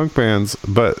bunch of punk bands,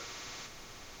 but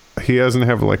he doesn't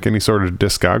have like any sort of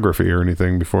discography or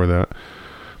anything before that.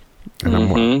 And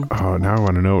now I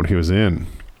want to know what he was in.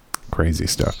 Crazy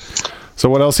stuff. So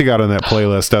what else you got on that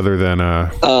playlist other than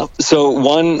so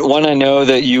one I know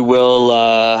that you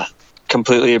will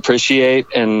completely appreciate,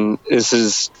 and this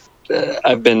is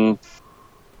I've been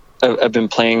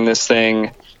playing this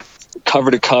thing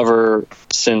cover to cover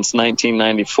since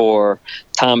 1994.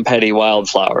 Tom Petty,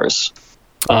 Wildflowers.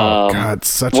 Oh God,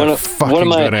 such a fucking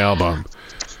good album.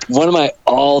 One of my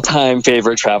all-time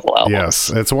favorite travel albums. Yes,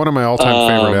 it's one of my all-time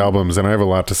favorite albums, and I have a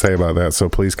lot to say about that, so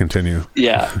please continue.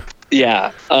 Yeah.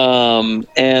 And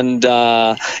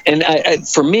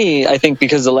for me, I think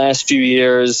because the last few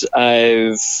years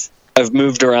I've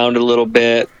moved around a little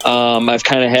bit. I've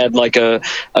kind of had like a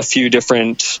few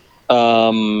different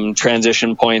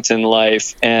transition points in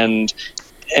life, and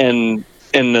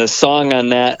the song on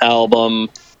that album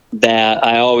that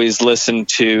I always listen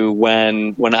to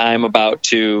when I'm about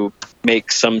to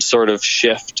make some sort of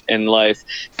shift in life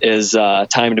is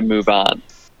Time to Move On.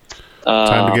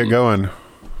 Time to get going.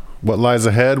 What lies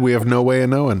ahead, we have no way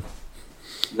of knowing.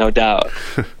 No doubt.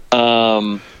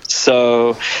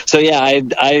 So yeah,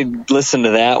 I listen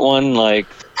to that one like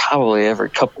probably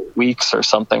every couple of weeks or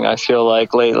something, I feel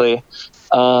like lately.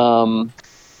 And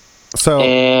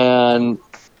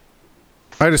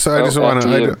I just want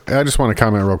to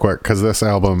comment real quick, because this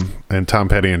album and Tom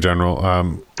Petty in general,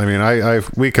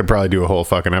 we could probably do a whole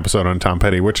fucking episode on Tom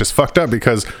Petty, which is fucked up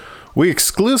because we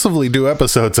exclusively do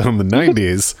episodes on the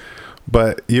 90s.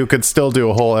 But you could still do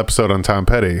a whole episode on Tom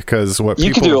Petty, because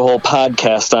you could do a whole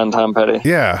podcast on Tom Petty.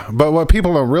 Yeah, but what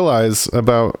people don't realize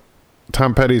about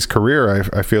Tom Petty's career,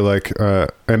 I feel like,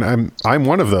 and I'm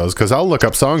one of those, because I'll look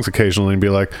up songs occasionally and be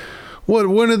like,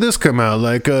 when did this come out?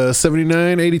 Like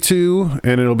 79, 82?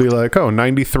 And it'll be like,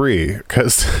 93.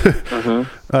 Because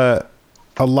a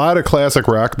lot of classic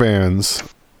rock bands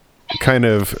kind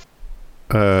of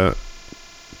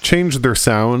changed their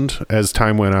sound as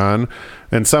time went on.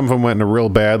 And some of them went in a real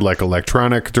bad, like,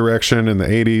 electronic direction in the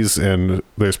 80s, and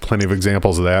there's plenty of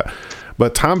examples of that.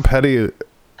 But Tom Petty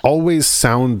always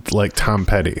sounded like Tom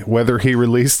Petty, whether he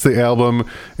released the album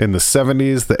in the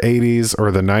 70s, the 80s, or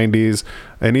the 90s,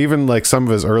 and even, like, some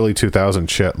of his early 2000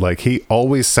 shit. Like, he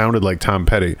always sounded like Tom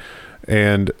Petty.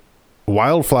 And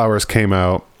Wildflowers came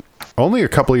out only a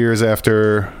couple years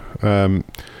after...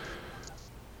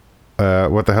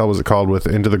 what the hell was it called, with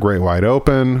Into the Great Wide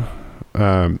Open?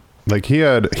 Like he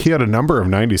had a number of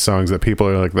 90s songs that people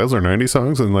are like, those are 90s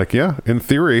songs, and like, yeah, in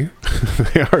theory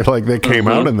they are, like, they came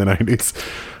out in the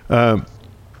 90s.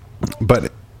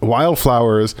 But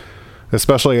Wildflowers,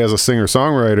 especially as a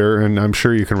singer-songwriter, and I'm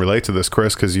sure you can relate to this,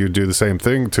 Chris, because you do the same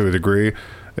thing to a degree,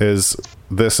 this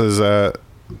was a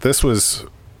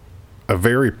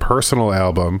very personal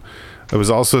album It was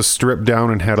also stripped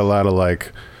down and had a lot of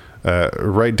like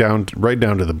right down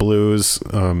to the blues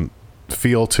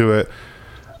feel to it.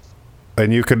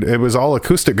 And it was all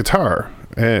acoustic guitar,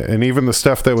 and even the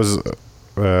stuff that was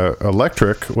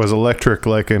electric was electric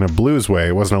like in a blues way.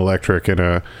 It wasn't electric in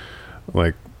a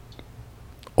like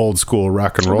old school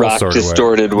rock and roll sort of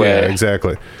distorted way. Yeah,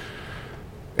 exactly.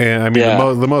 And I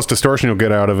mean, the most distortion you'll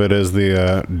get out of it is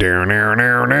the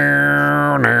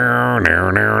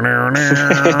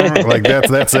like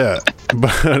that's it.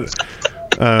 But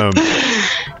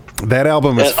that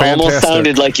album is fantastic. Almost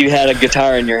sounded like you had a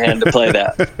guitar in your hand to play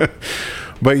that.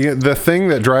 But the thing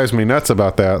that drives me nuts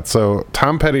about that, so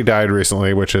Tom Petty died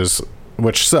recently, which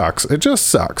sucks. It just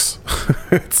sucks.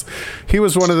 He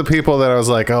was one of the people that I was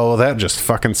like, oh, well, that just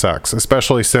fucking sucks.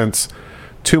 Especially since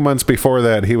 2 months before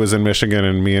that, he was in Michigan,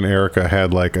 and me and Erica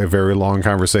had like a very long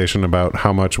conversation about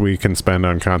how much we can spend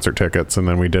on concert tickets, and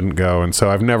then we didn't go. And so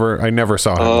I never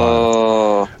saw him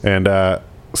live. And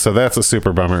so that's a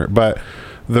super bummer. But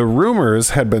the rumors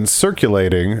had been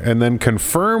circulating and then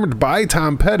confirmed by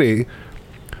Tom Petty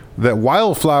that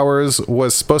Wildflowers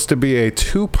was supposed to be a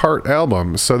 2-part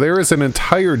album. So there is an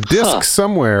entire disc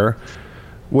somewhere,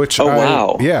 which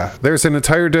wow. Yeah, there's an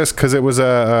entire disc, because it was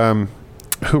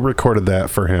who recorded that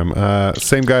for him?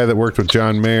 Same guy that worked with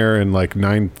John Mayer and like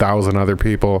 9,000 other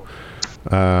people.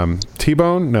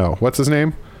 T-Bone? No. What's his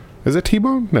name? Is it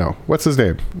T-Bone? No. What's his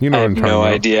name? You know I what I'm have talking no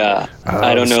about. idea.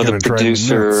 I don't know the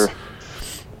producer.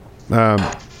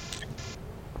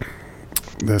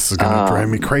 This is going to drive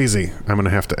me crazy. I'm going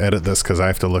to have to edit this because I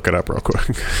have to look it up real quick.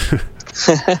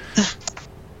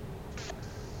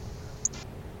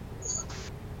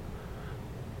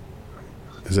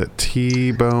 Is it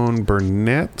T-Bone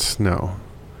Burnett? No.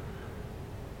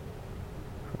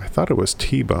 I thought it was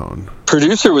T-Bone.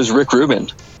 Producer was Rick Rubin.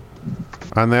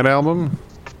 On that album?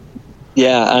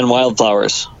 Yeah, on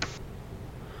Wildflowers.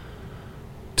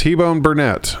 T-Bone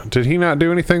Burnett. Did he not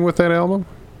do anything with that album?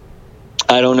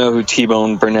 I don't know who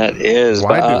T-Bone Burnett is,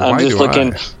 but I'm just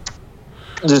looking.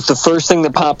 Just the first thing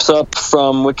that pops up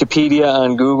from Wikipedia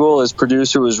on Google is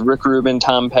producer was Rick Rubin,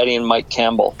 Tom Petty, and Mike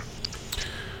Campbell.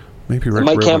 Maybe Rick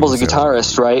Mike Rubin Campbell's a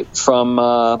guitarist, right? From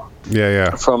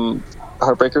from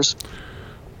Heartbreakers.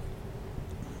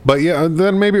 But yeah,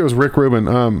 then maybe it was Rick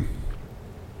Rubin.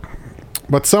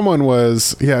 But someone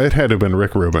was, it had to have been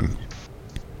Rick Rubin.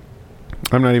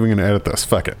 I'm not even going to edit this.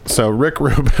 Fuck it. So Rick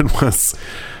Rubin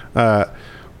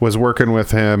was working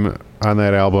with him on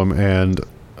that album, and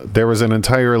there was an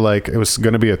entire, like, it was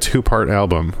going to be a 2-part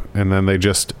album, and then they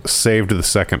just saved the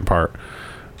second part.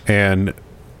 And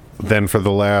then for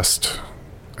the last,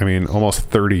 almost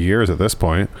 30 years at this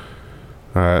point,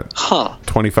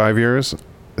 25 years,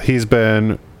 he's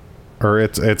been, or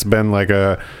it's been like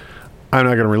I'm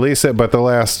not going to release it, but the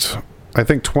last, I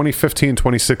think 2015,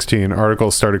 2016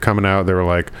 articles started coming out. They were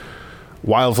like,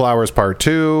 Wildflowers Part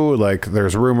 2, like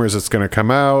there's rumors it's going to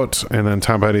come out. And then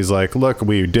Tom Petty's like, look,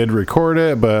 we did record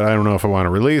it, but I don't know if I want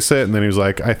to release it. And then he was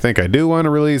like, I think I do want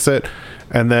to release it.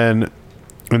 And then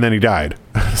he died.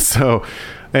 So,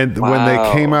 and when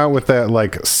they came out with that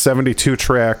like 72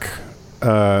 track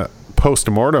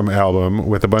post-mortem album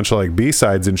with a bunch of like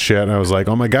B-sides and shit, and I was like,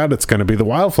 oh my God, it's going to be the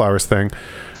Wildflowers thing.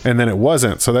 And then it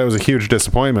wasn't. So that was a huge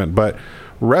disappointment. But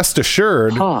rest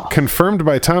assured, confirmed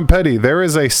by Tom Petty, there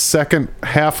is a second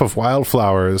half of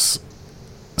Wildflowers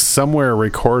somewhere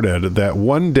recorded that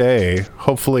one day,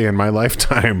 hopefully in my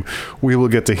lifetime, we will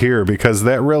get to hear, because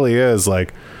that really is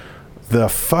like the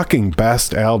fucking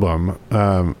best album.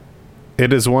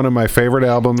 It is one of my favorite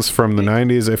albums from the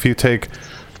 90s. If you take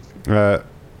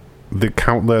the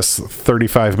countless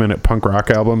 35-minute punk rock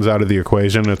albums out of the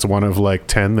equation, it's one of like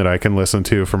 10 that I can listen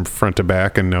to from front to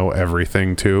back and know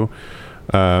everything to.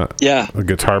 The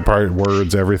guitar part,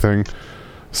 words, everything.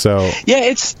 So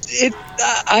yeah,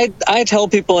 I tell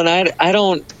people, and I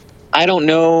don't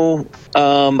know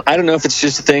I don't know if it's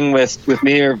just a thing with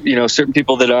me or certain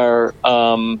people that are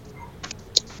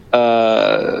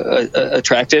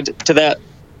attracted to that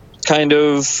kind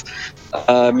of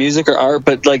music or art,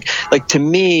 but like to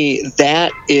me,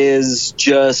 that is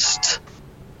just,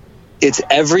 it's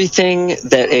everything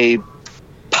that a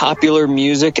popular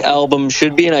music album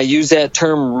should be. And I use that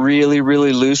term really,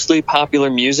 really loosely, popular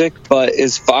music, but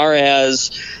as far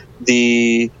as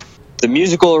the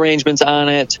musical arrangements on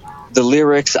it, the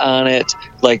lyrics on it,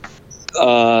 like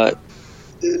the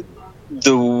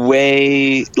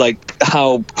way, like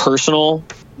how personal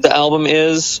the album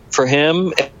is for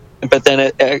him, but then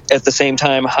at the same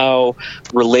time how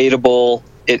relatable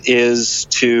it is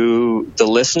to the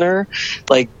listener,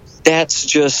 like that's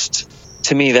just,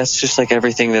 to me, that's just like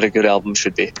everything that a good album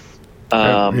should be.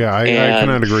 I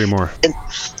cannot agree more.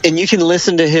 And you can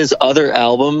listen to his other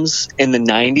albums in the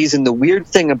 90s, and the weird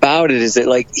thing about it is that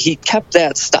like he kept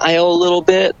that style a little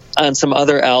bit on some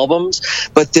other albums,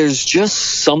 but there's just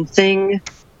something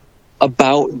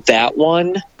about that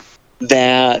one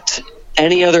that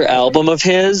any other album of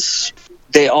his,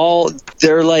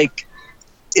 they're like,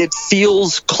 it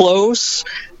feels close,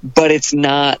 but it's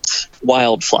not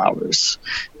Wildflowers.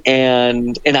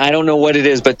 And I don't know what it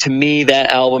is, but to me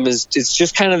that album it's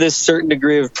just kind of this certain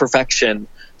degree of perfection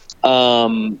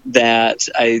that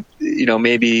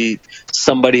maybe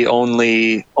somebody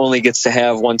only gets to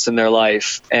have once in their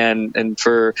life. And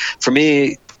for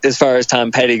me, as far as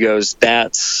Tom Petty goes,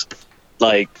 that's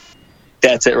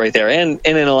it right there. And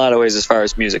in a lot of ways, as far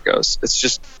as music goes, it's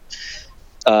just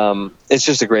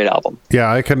a great album.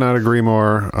 Yeah, I could not agree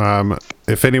more.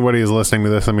 If anybody is listening to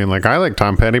this, I mean, like, I like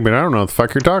Tom Petty, but I don't know what the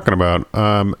fuck you're talking about.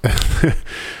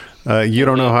 You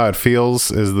Don't Know How It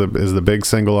Feels is the big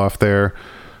single off there.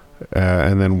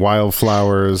 And then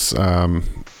Wildflowers.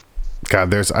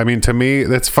 God, to me,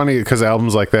 that's funny because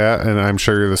albums like that, and I'm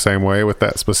sure you're the same way with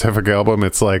that specific album.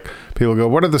 It's like people go,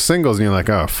 "What are the singles?" And you're like,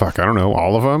 "Oh fuck, I don't know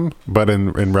all of them." But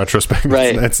in retrospect,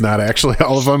 right. it's not actually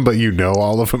all of them, but you know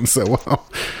all of them so well.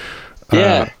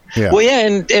 Yeah. Well,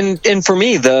 yeah, and for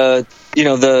me, the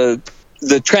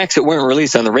tracks that weren't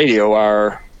released on the radio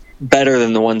are better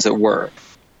than the ones that were.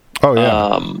 Oh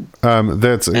yeah,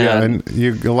 and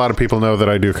a lot of people know that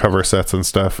I do cover sets and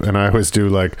stuff, and I always do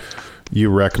like You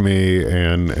Wreck Me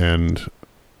and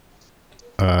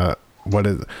what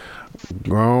is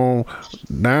down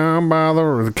by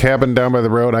the cabin down by the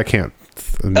road. I can't.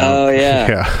 No,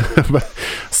 yeah, but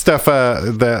stuff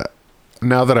that.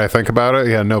 Now that I think about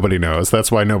it, nobody knows.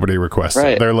 That's why nobody requests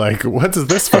it. They're like, "What is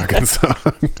this fucking song?"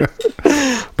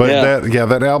 But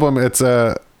that album,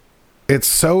 it's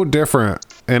so different.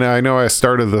 And I know I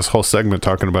started this whole segment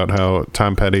talking about how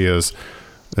Tom Petty has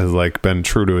like been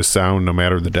true to his sound no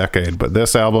matter the decade. But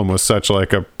this album was such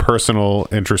like a personal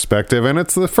introspective, and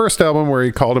it's the first album where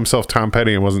he called himself Tom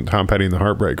Petty and wasn't Tom Petty and the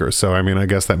Heartbreakers. So I mean, I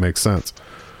guess that makes sense.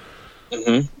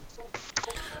 Mm-hmm.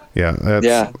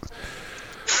 Yeah.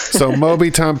 So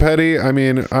Moby, Tom Petty, I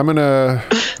mean, I'm going to,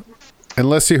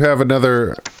 unless you have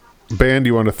another band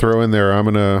you want to throw in there, I'm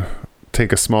going to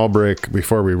take a small break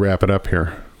before we wrap it up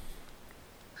here.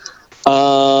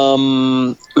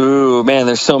 Ooh, man,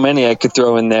 there's so many I could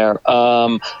throw in there.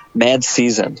 Mad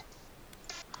Season.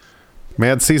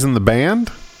 Mad Season, the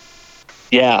band?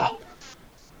 Yeah.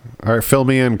 All right, fill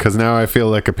me in, because now I feel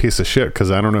like a piece of shit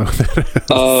because I don't know who that is.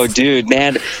 Oh, dude,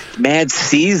 Mad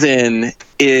Season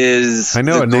is. I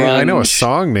know a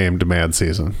song named Mad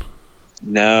Season.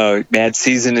 No, Mad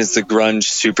Season is the grunge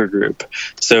supergroup.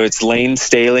 So it's Lane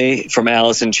Staley from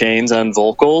Alice in Chains on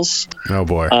vocals. Oh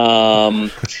boy.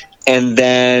 And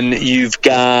then you've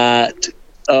got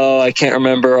I can't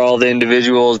remember all the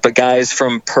individuals, but guys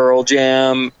from Pearl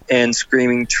Jam and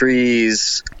Screaming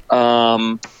Trees.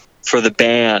 For the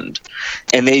band,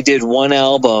 and they did one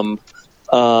album.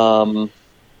 I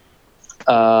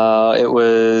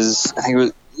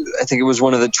think it was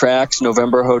one of the tracks,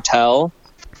 November Hotel,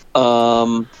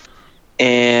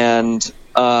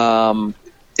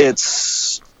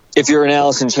 it's, if you're an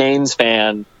Alice in Chains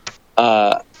fan,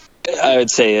 I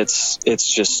would say it's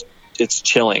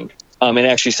chilling. And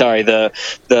actually, sorry, the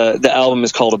album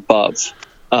is called Above.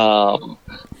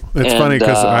 It's funny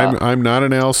because I'm not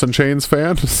an Alice in Chains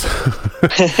fan,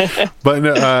 but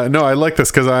no, I like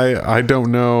this because I don't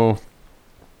know.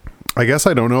 I guess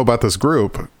I don't know about this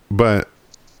group, but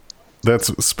that's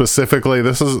specifically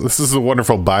this is a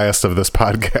wonderful bias of this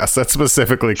podcast. That's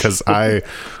specifically because I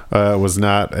was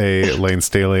not a Lane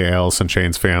Staley Alice in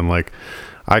Chains fan. Like,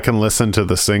 I can listen to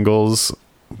the singles,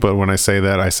 but when I say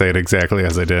that, I say it exactly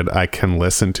as I did. I can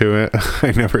listen to it.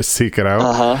 I never seek it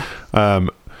out.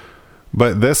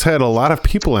 But this had a lot of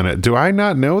people in it. Do I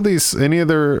not know any of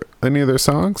their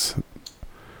songs?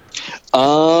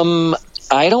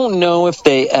 I don't know if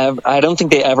I don't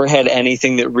think they ever had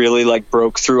anything that really like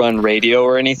broke through on radio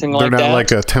or anything like that. They're not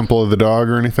like a Temple of the Dog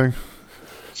or anything?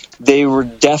 They were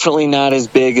definitely not as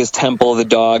big as Temple of the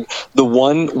Dog. The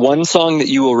one song that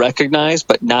you will recognize,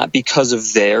 but not because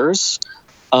of theirs,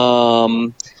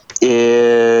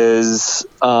 is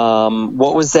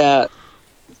what was that?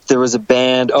 There was a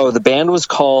band. Oh, the band was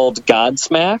called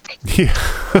Godsmack. Yeah.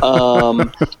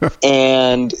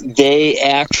 And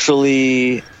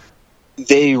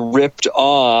they ripped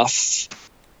off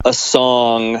a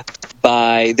song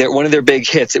by one of their big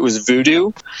hits. It was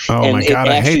Voodoo. Oh, and my God,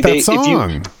 I hate that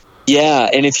song.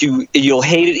 And you'll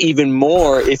hate it even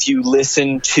more if you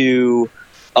listen to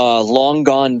Long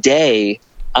Gone Day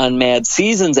on Mad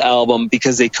Season's album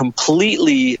because they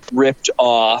completely ripped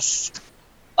off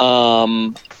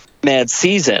Mad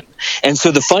Season. And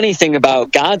so the funny thing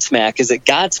about Godsmack is that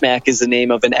Godsmack is the name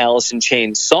of an Alice in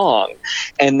Chains song.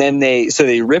 And then they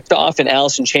ripped off an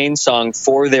Alice in Chains song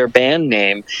for their band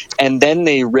name. And then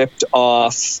they ripped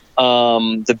off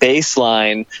the bass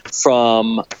line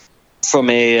from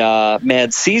a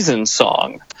Mad Season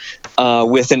song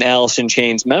with an Alice in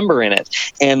Chains member in it.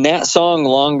 And that song,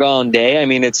 Long Gone Day, I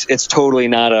mean, it's totally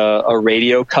not a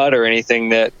radio cut or anything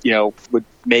that, would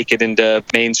make it into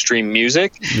mainstream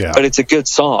music, but it's a good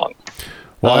song.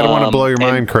 Well, I don't want to blow your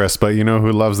mind, Chris, but you know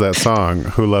who loves that song?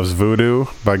 Who loves Voodoo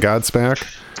by Godsmack?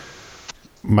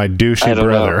 My douchey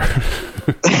brother.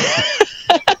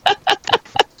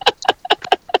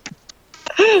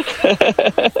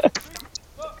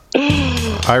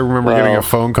 I remember getting a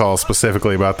phone call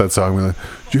specifically about that song. Like,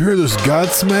 did you hear this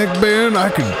Godsmack band? I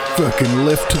could fucking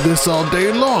lift to this all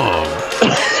day long.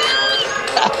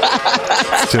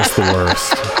 It's just the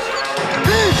worst.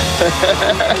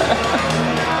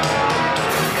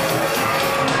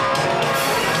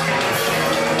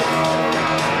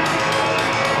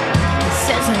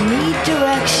 Says I need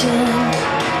direction.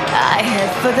 I head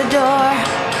for the door.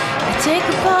 I take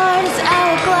apart his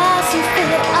hourglass and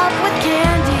fill it up with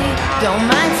candy. Don't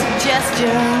mind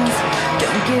suggestions.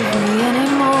 Don't give me any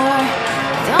more.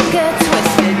 Don't get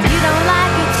twisted. You don't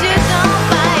like it, you don't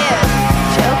buy it.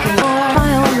 Joking for my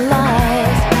own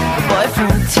lies. The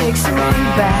boyfriend takes a ring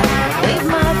back. Leave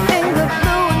my finger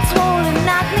blue and swollen,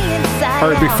 knock me inside. All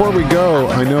right, before we go,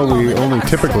 I know we only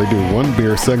typically do one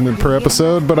beer segment per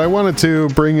episode, but I wanted to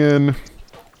bring in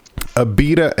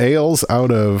Abita Ales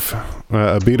out of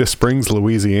Abita Springs,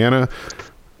 Louisiana.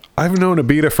 I've known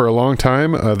Abita for a long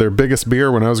time. Their biggest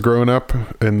beer when I was growing up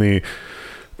in the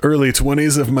early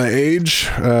 20s of my age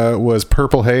was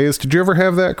Purple Haze. Did you ever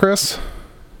have that, Chris?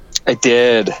 I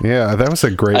did. Yeah, that was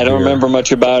a great I don't remember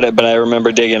much about it, but I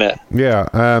remember digging it.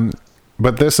 Yeah,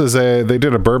 but this is they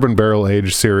did a bourbon barrel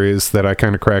aged series that I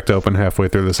kind of cracked open halfway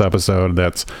through this episode.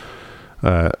 That's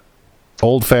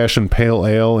old-fashioned pale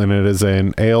ale, and it is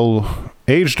an ale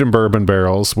aged in bourbon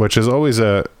barrels, which is always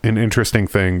an interesting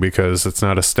thing because it's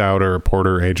not a stout or a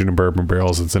porter aged in bourbon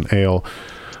barrels. It's an ale.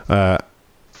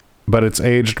 But it's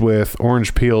aged with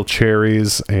orange peel,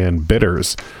 cherries, and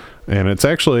bitters. And it's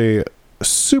actually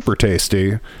super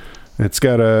tasty. It's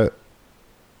got a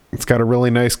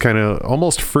really nice kind of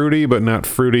almost fruity, but not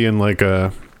fruity in like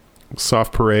a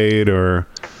soft parade or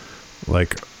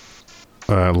like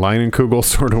Leinenkugel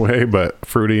sort of way, but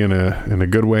fruity in a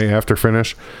good way after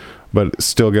finish. But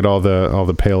still get all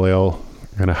the pale ale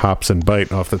kind of hops and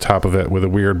bite off the top of it with a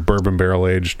weird bourbon barrel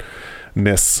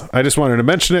agedness. I just wanted to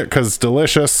mention it because it's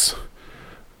delicious.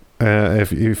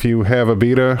 If you have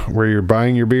Abita where you're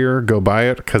buying your beer, go buy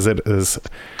it because it is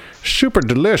super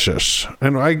delicious.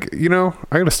 And I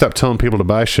gotta stop telling people to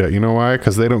buy shit. You know why?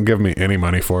 Because they don't give me any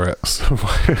money for it. So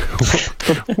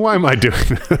why am I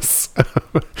doing this?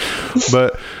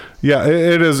 But yeah,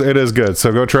 it is good.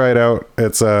 So go try it out.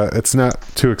 It's not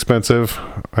too expensive.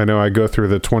 I know I go through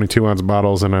the 22-ounce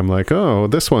bottles and I'm like, oh,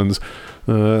 this one's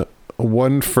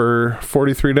one for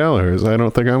 $43. I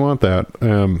don't think I want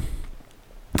that.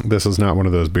 This is not one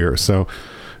of those beers. So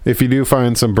if you do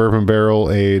find some bourbon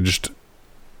barrel aged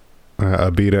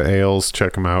Abita ales,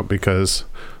 check them out because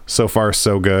so far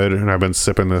so good. And I've been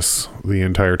sipping this the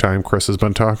entire time Chris has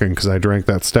been talking because I drank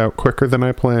that stout quicker than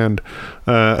I planned.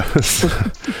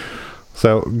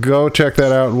 So go check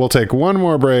that out. We'll take one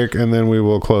more break and then we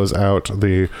will close out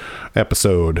the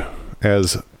episode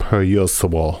as per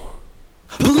usual.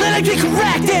 Politically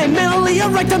correct and mentally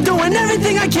erect. I'm doing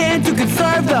everything I can to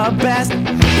conserve the best. Life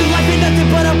ain't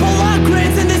nothing but a bowl of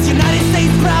grits in this United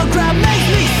States proud crowd makes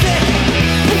me sick.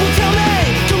 People tell me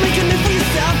to make a name for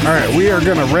yourself. All right, we are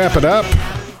going to wrap it up.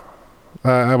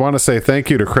 I want to say thank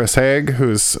you to Chris Haig,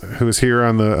 who's here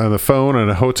on the phone on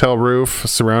a hotel roof,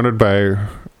 surrounded by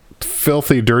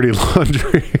filthy, dirty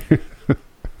laundry.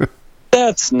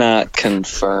 That's not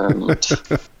confirmed.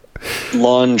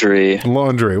 Laundry.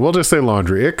 We'll just say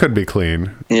laundry. It could be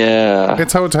clean. Yeah.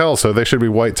 It's hotel, so they should be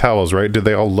white towels, right? Do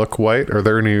they all look white? Are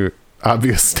there any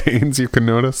obvious stains you can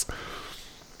notice?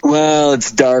 Well,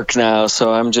 it's dark now,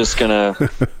 so I'm just gonna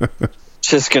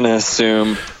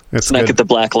assume. Let's not get the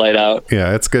black light out.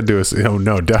 Yeah, it's good to assume. Oh,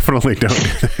 no, definitely don't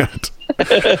do that.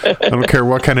 I don't care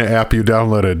what kind of app you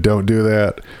downloaded. Don't do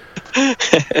that.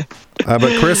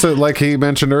 But Chris, like he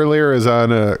mentioned earlier, is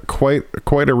on quite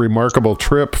a remarkable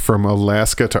trip from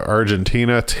Alaska to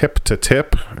Argentina, tip to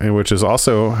tip, and which is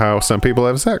also how some people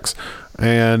have sex.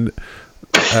 And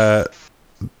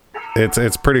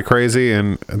it's pretty crazy.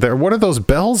 And what are those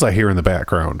bells I hear in the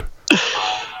background?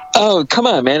 Oh, come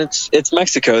on, man! It's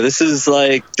Mexico. This is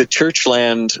like the church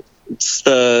land. It's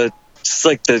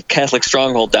like the Catholic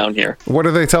stronghold down here. What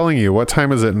are they telling you? What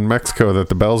time is it in Mexico that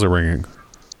the bells are ringing?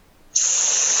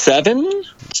 7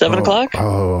 o'clock.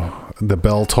 Oh, the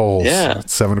bell tolls. Yeah,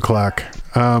 it's 7 o'clock.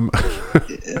 But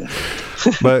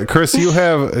Chris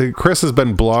has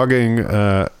been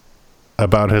blogging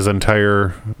about his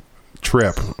entire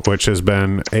trip, which has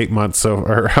been 8 months.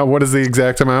 What is the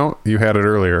exact amount? You had it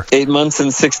earlier. 8 months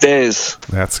and 6 days.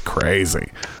 That's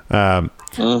crazy. And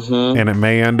it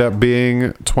may end up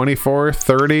being 24,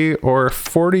 30, or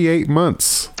 48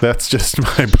 months. That's just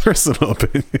my personal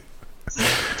opinion.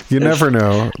 You never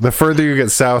know. The further you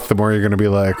get south, the more you're going to be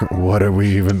like, why are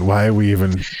we even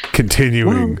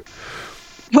continuing?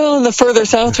 Well, and the further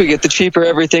south we get, the cheaper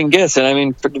everything gets. And I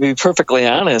mean, to be perfectly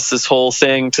honest, this whole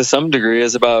thing to some degree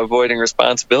is about avoiding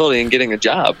responsibility and getting a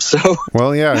job. So,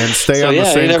 well, yeah, and stay on the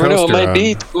same coast. You never know.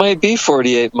 It might be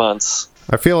 48 months.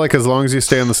 I feel like as long as you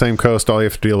stay on the same coast, all you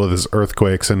have to deal with is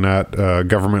earthquakes and not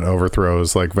government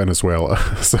overthrows like Venezuela.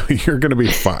 So you're going to be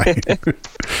fine.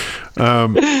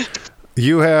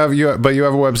 You have a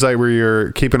website where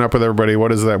you're keeping up with everybody.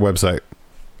 What is that website?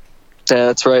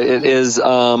 That's right. It is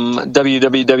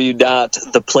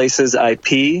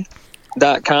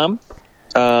www.theplacesip.com.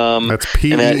 That's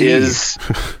P-E-E. And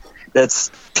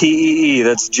that's P-E-E.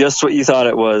 That's just what you thought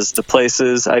it was. The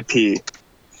Places IP.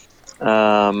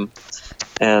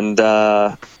 And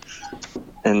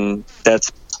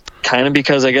that's kind of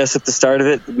because I guess at the start of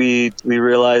it, we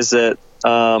realized that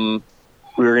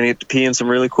we were going to get to pee in some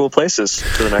really cool places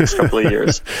for the next couple of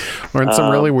years. Or in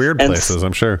some really weird places,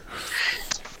 I'm sure.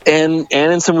 And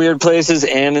in some weird places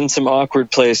and in some awkward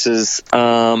places.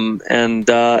 And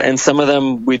some of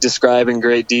them we describe in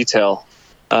great detail.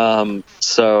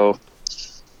 So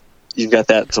you've got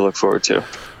that to look forward to.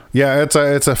 Yeah,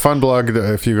 it's a fun blog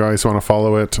if you guys want to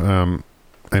follow it. And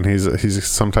he's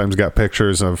sometimes got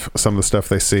pictures of some of the stuff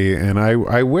they see. And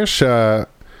I wish, I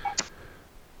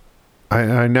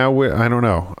don't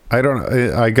know.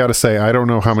 I gotta say, I don't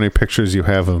know how many pictures you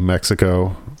have of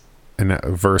Mexico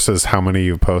versus how many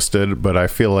you've posted, but I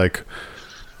feel like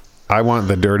I want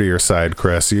the dirtier side,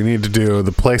 Chris. You need to do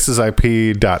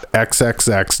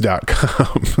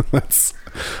theplacesip.xxx.com.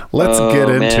 let's get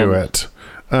into it.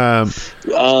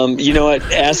 You know what?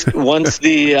 Ask once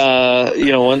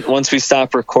once we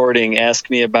stop recording, ask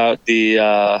me about the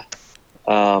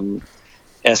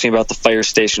fire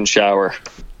station shower.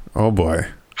 Oh boy.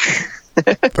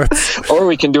 Or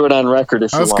we can do it on record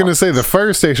if you want. I was going to say the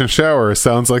fire station shower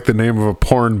sounds like the name of a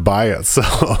porn by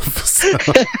itself. So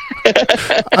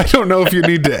I don't know if you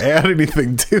need to add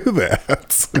anything to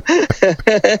that.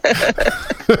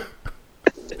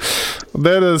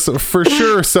 That is for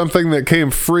sure something that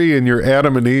came free in your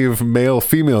Adam and Eve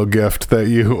male-female gift that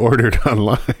you ordered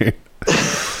online.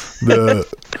 The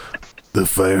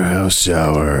firehouse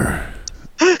shower.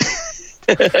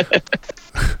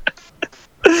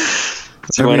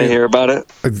 Do you want to hear about it?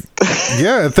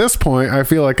 Yeah, at this point, I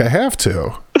feel like I have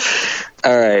to.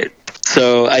 All right.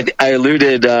 So I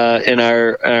alluded in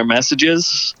our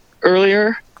messages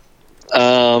earlier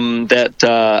that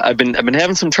I've been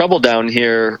having some trouble down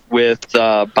here with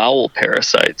bowel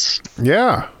parasites.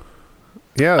 Yeah,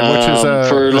 which is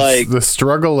for the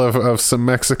struggle of some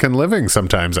Mexican living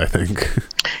sometimes, I think.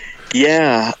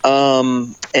 Yeah,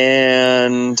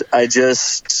 and I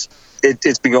just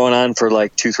it's been going on for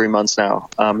like 2-3 months now,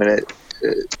 and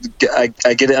I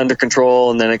get it under control,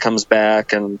 and then it comes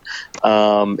back, and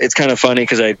it's kind of funny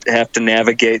because I have to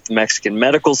navigate the Mexican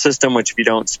medical system, which if you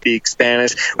don't speak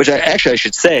Spanish, which I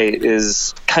should say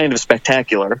is kind of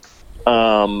spectacular,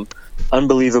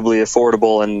 unbelievably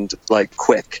affordable and like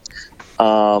quick,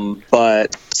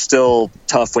 but still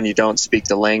tough when you don't speak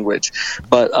the language.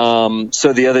 But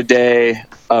so the other day,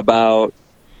 about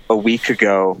a week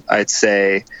ago, I'd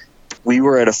say, we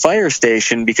were at a fire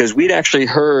station because we'd actually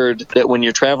heard that when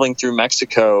you're traveling through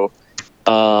Mexico,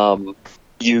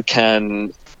 you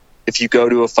can, if you go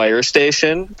to a fire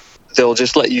station, they'll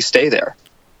just let you stay there.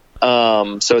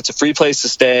 So it's a free place to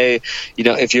stay. You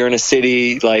know, if you're in a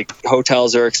city, like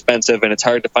hotels are expensive and it's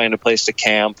hard to find a place to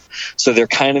camp. So they're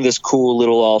kind of this cool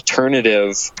little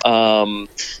alternative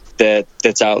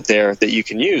that's out there that you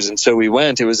can use. And so we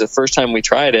went. It was the first time we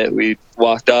tried it. We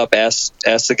walked up, asked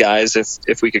the guys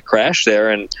if we could crash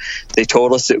there, and they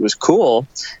told us it was cool.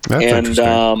 That's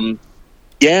interesting.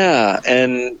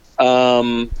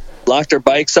 Locked our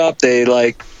bikes up.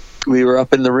 We were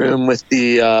up in the room with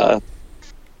the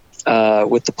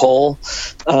pole,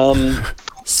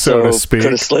 so to speak.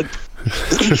 Could have slid.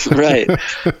 Right.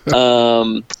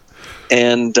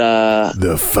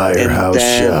 The firehouse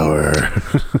shower.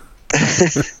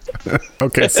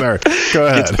 Okay, sorry. Go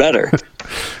ahead. It's better.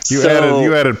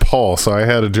 You added Paul, so I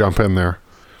had to jump in there.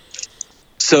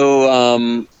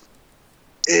 So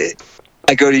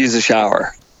I go to use a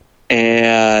shower,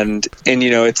 and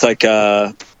it's like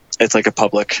a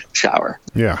public shower.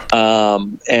 Yeah.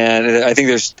 And I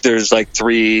think there's like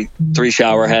three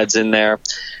shower heads in there,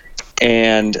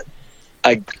 and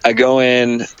I go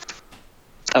in,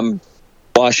 I'm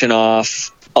washing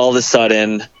off. All of a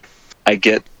sudden, I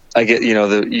get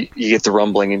you get the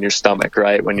rumbling in your stomach,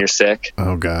 right, when you're sick.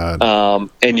 Oh God.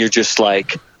 And you're just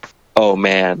like, oh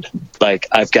man, like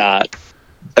I've got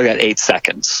 8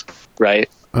 seconds, right?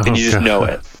 And you just know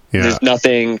it. Yeah. There's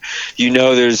nothing,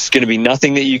 there's going to be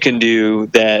nothing that you can do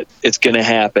that it's going to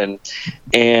happen.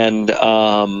 And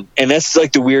that's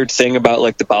like the weird thing about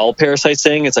like the bowel parasite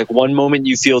thing. It's like one moment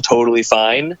you feel totally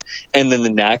fine, and then the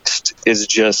next is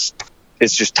just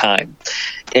time.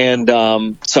 And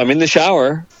so I'm in the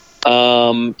shower,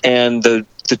 and the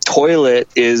toilet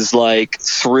is like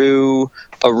through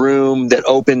a room that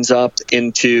opens up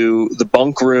into the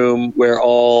bunk room where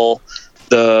all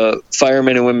the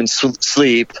firemen and women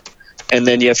sleep, and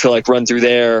then you have to like run through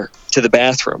there to the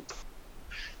bathroom.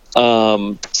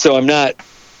 So I'm not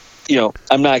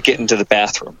getting to the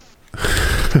bathroom.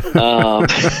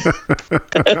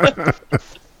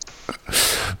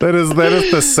 That is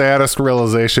the saddest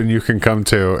realization you can come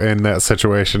to in that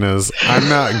situation is I'm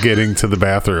not getting to the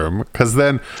bathroom, because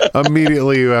then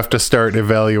immediately you have to start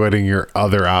evaluating your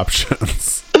other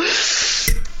options.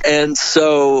 And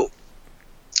so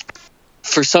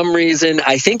for some reason,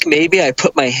 I think maybe I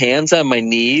put my hands on my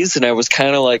knees and I was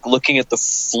kind of like looking at the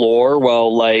floor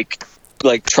while like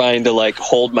trying to like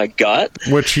hold my gut.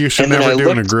 Which you should never do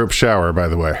in a group shower, by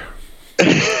the way.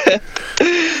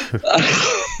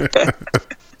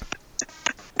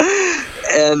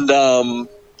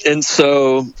 And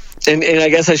so I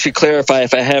guess I should clarify,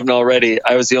 if I haven't already,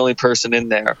 I was the only person in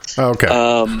there. Okay.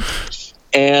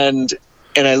 And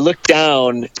I looked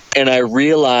down and I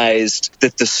realized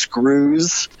that the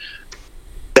screws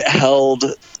that held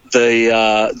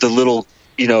the little,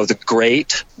 the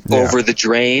grate over the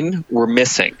drain were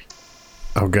missing.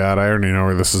 Oh God, I already know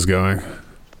where this is going.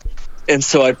 And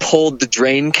so I pulled the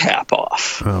drain cap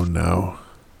off. Oh no.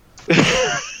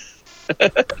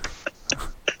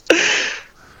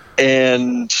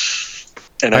 and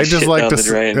I just like to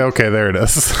drain. Okay, there it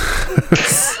is.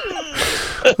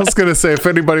 I was going to say, if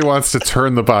anybody wants to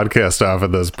turn the podcast off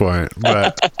at this point,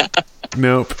 but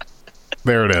nope.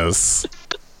 There it is.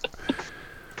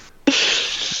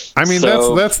 I mean,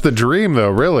 that's the dream though,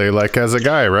 really. Like, as a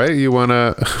guy, right? You want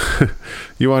to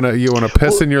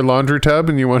piss in your laundry tub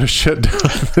and you want to shit down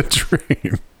the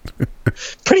drain.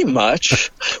 Pretty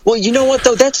much. Well, you know what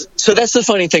though? That's the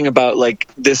funny thing about like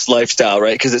this lifestyle,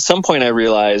 right? Because at some point I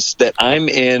realized that I'm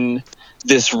in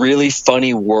this really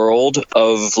funny world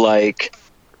of like,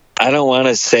 I don't want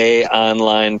to say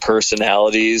online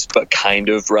personalities, but kind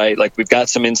of, right? Like we've got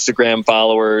some Instagram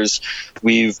followers,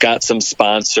 we've got some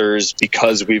sponsors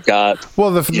because we've got.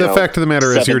 Well, the fact of the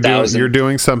matter is you're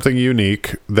doing something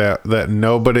unique that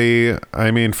nobody. I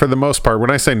mean, for the most part,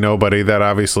 when I say nobody, that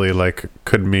obviously like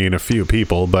could mean a few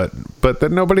people, but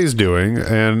that nobody's doing,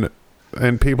 and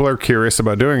people are curious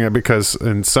about doing it because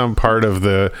in some part of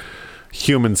the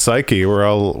human psyche, we're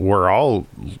all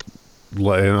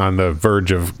on the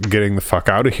verge of getting the fuck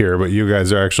out of here, but you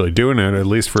guys are actually doing it, at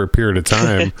least for a period of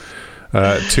time,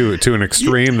 to an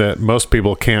extreme that most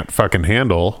people can't fucking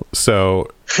handle. So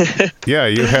yeah,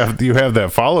 you have that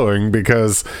following,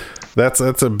 because that's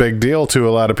a big deal to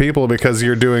a lot of people, because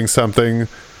you're doing something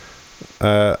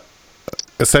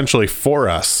essentially for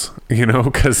us,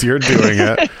 because you're doing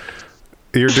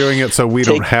it so we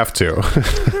don't have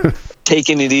to.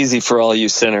 Taking it easy for all you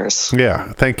sinners.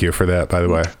 Yeah, thank you for that, by the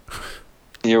way.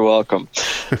 You're welcome.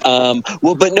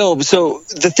 Well, but no, so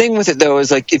the thing with it though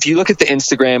is like, if you look at the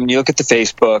Instagram and you look at the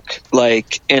Facebook,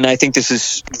 like, and I think this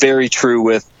is very true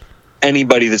with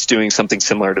anybody that's doing something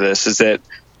similar to this, is that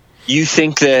you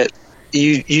think that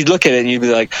you look at it and you'd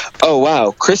be like, oh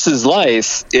wow, Chris's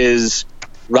life is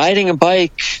riding a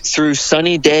bike through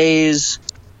sunny days,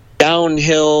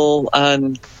 downhill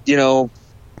on,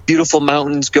 beautiful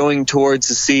mountains going towards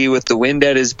the sea with the wind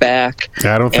at his back.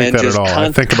 Yeah, I don't think that at all. I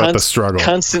think about the struggle.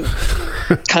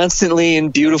 Constantly in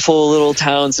beautiful little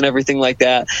towns and everything like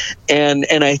that. And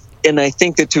I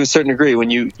think that to a certain degree, when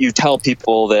you tell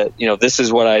people that, this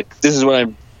is what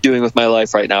I'm doing with my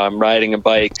life right now. I'm riding a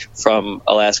bike from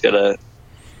Alaska to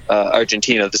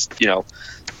Argentina. This,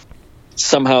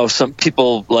 somehow some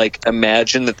people like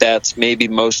imagine that that's maybe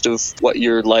most of what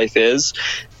your life is.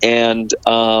 And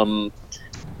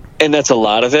that's a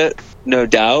lot of it, no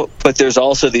doubt. But there's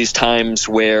also these times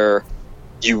where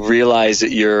you realize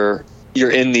that you're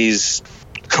in these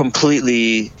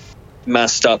completely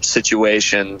messed up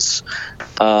situations,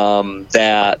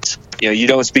 that, you know, you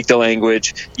don't speak the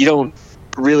language, you don't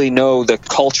really know the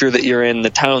culture that you're in, the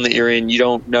town that you're in, you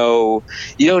don't know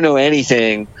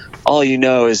anything. All you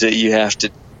know is that you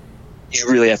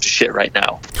really have to shit right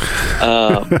now.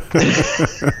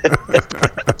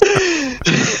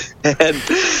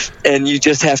 And you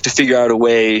just have to figure out a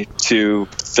way to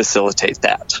facilitate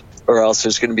that, or else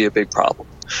there's going to be a big problem.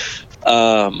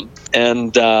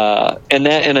 And that,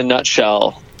 in a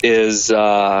nutshell, is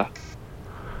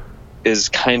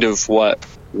kind of what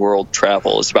world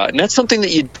travel is about. And that's something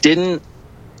that you didn't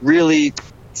really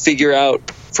figure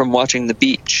out from watching The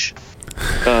Beach.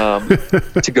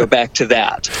 To go back to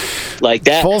that, like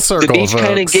that, full circle, The Beach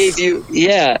kind of gave you,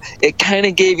 it kind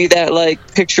of gave you that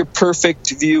like picture perfect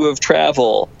view of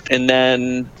travel, and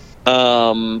then,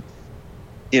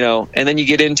 you know, and then you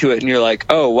get into it and you're like,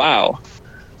 oh wow,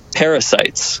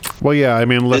 parasites. Well, yeah, I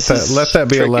mean, let that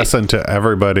be tricky. A lesson to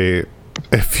everybody.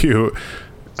 If you,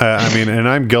 I mean, and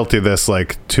I'm guilty of this,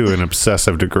 like, to an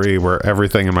obsessive degree, where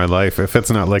everything in my life, if it's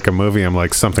not like a movie, I'm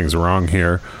like, something's wrong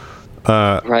here.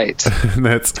 Right.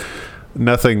 That's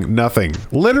nothing,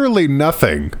 literally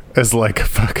nothing is like a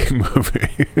fucking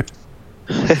movie.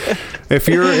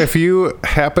 If you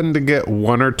happen to get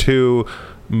one or two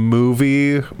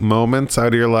movie moments out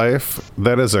of your life,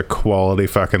 that is a quality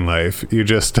fucking life. You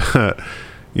just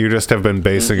have been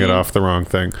basing it off the wrong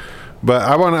thing. But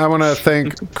I want to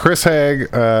thank Chris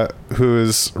Haag, who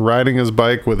is riding his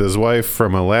bike with his wife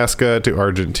from Alaska to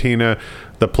Argentina.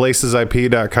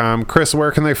 ThePlacesIP.com. Chris,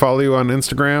 where can they follow you on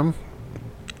Instagram?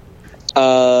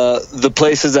 The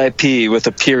Places IP with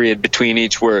a period between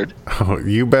each word. Oh,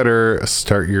 you better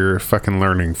start your fucking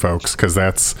learning, folks, because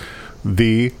that's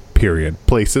the period.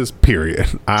 Places,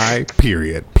 period. I,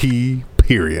 period. P,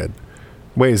 period.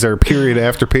 Wait, is there a period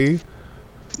after P?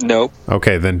 Nope.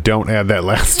 Okay, then don't add that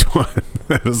last one.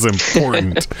 That is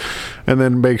important. And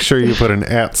then make sure you put an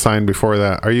 @ sign before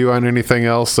that. Are you on anything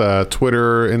else?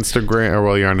 Twitter, Instagram? Or,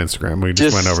 well, you're on Instagram. We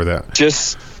just went over that.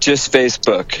 Just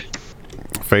Facebook.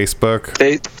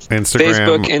 Instagram.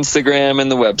 Facebook, Instagram,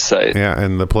 and the website. Yeah,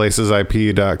 and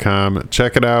theplacesip.com.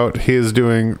 Check it out. He is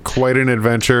doing quite an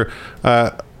adventure.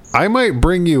 I might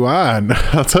bring you on.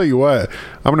 I'll tell you what.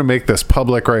 I'm going to make this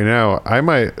public right now. I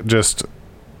might just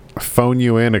phone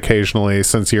you in occasionally,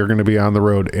 since you're going to be on the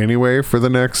road anyway for the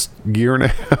next year and a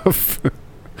half.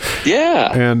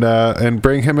 Yeah. And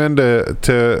bring him in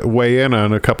to weigh in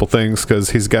on a couple things,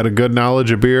 because he's got a good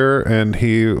knowledge of beer, and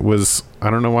he was, I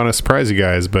don't want to surprise you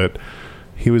guys, but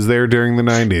he was there during the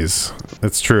 90s.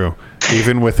 It's true.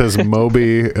 Even with his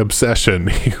Moby obsession,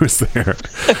 he was there.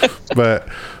 But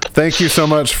thank you so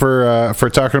much for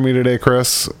talking to me today,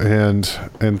 Chris, and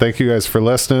thank you guys for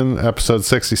listening. Episode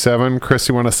 67. Chris,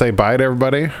 you want to say bye to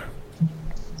everybody?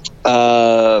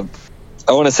 I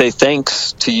want to say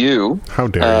thanks to you. How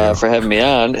dare you? For having me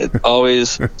on.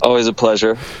 Always a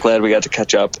pleasure. Glad we got to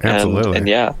catch up. Absolutely. And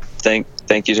yeah,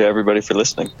 thank you to everybody for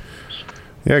listening.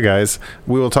 Yeah, guys,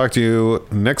 we will talk to you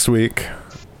next week.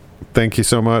 Thank you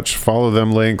so much. Follow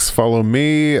them links. Follow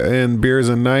me in Beers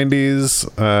and 90s.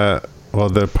 Well,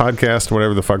 the podcast,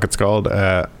 whatever the fuck it's called,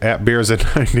 at Beers and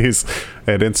 90s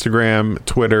at Instagram,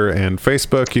 Twitter, and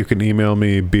Facebook. You can email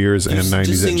me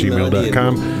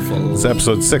beersand90s@gmail.com. It's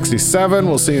episode 67.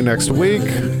 We'll see you next week.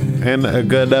 And a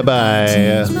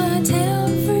goodbye.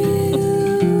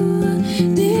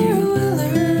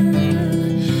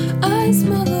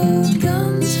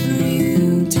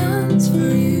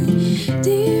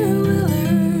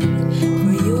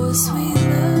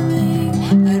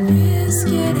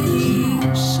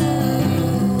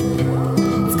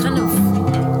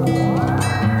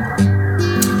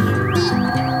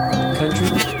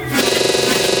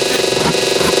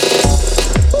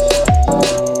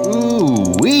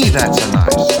 That's a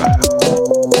nice sound.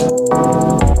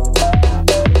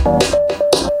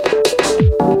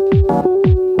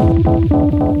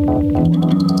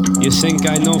 You think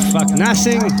I know fuck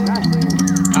nothing?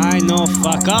 I know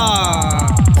fuck all.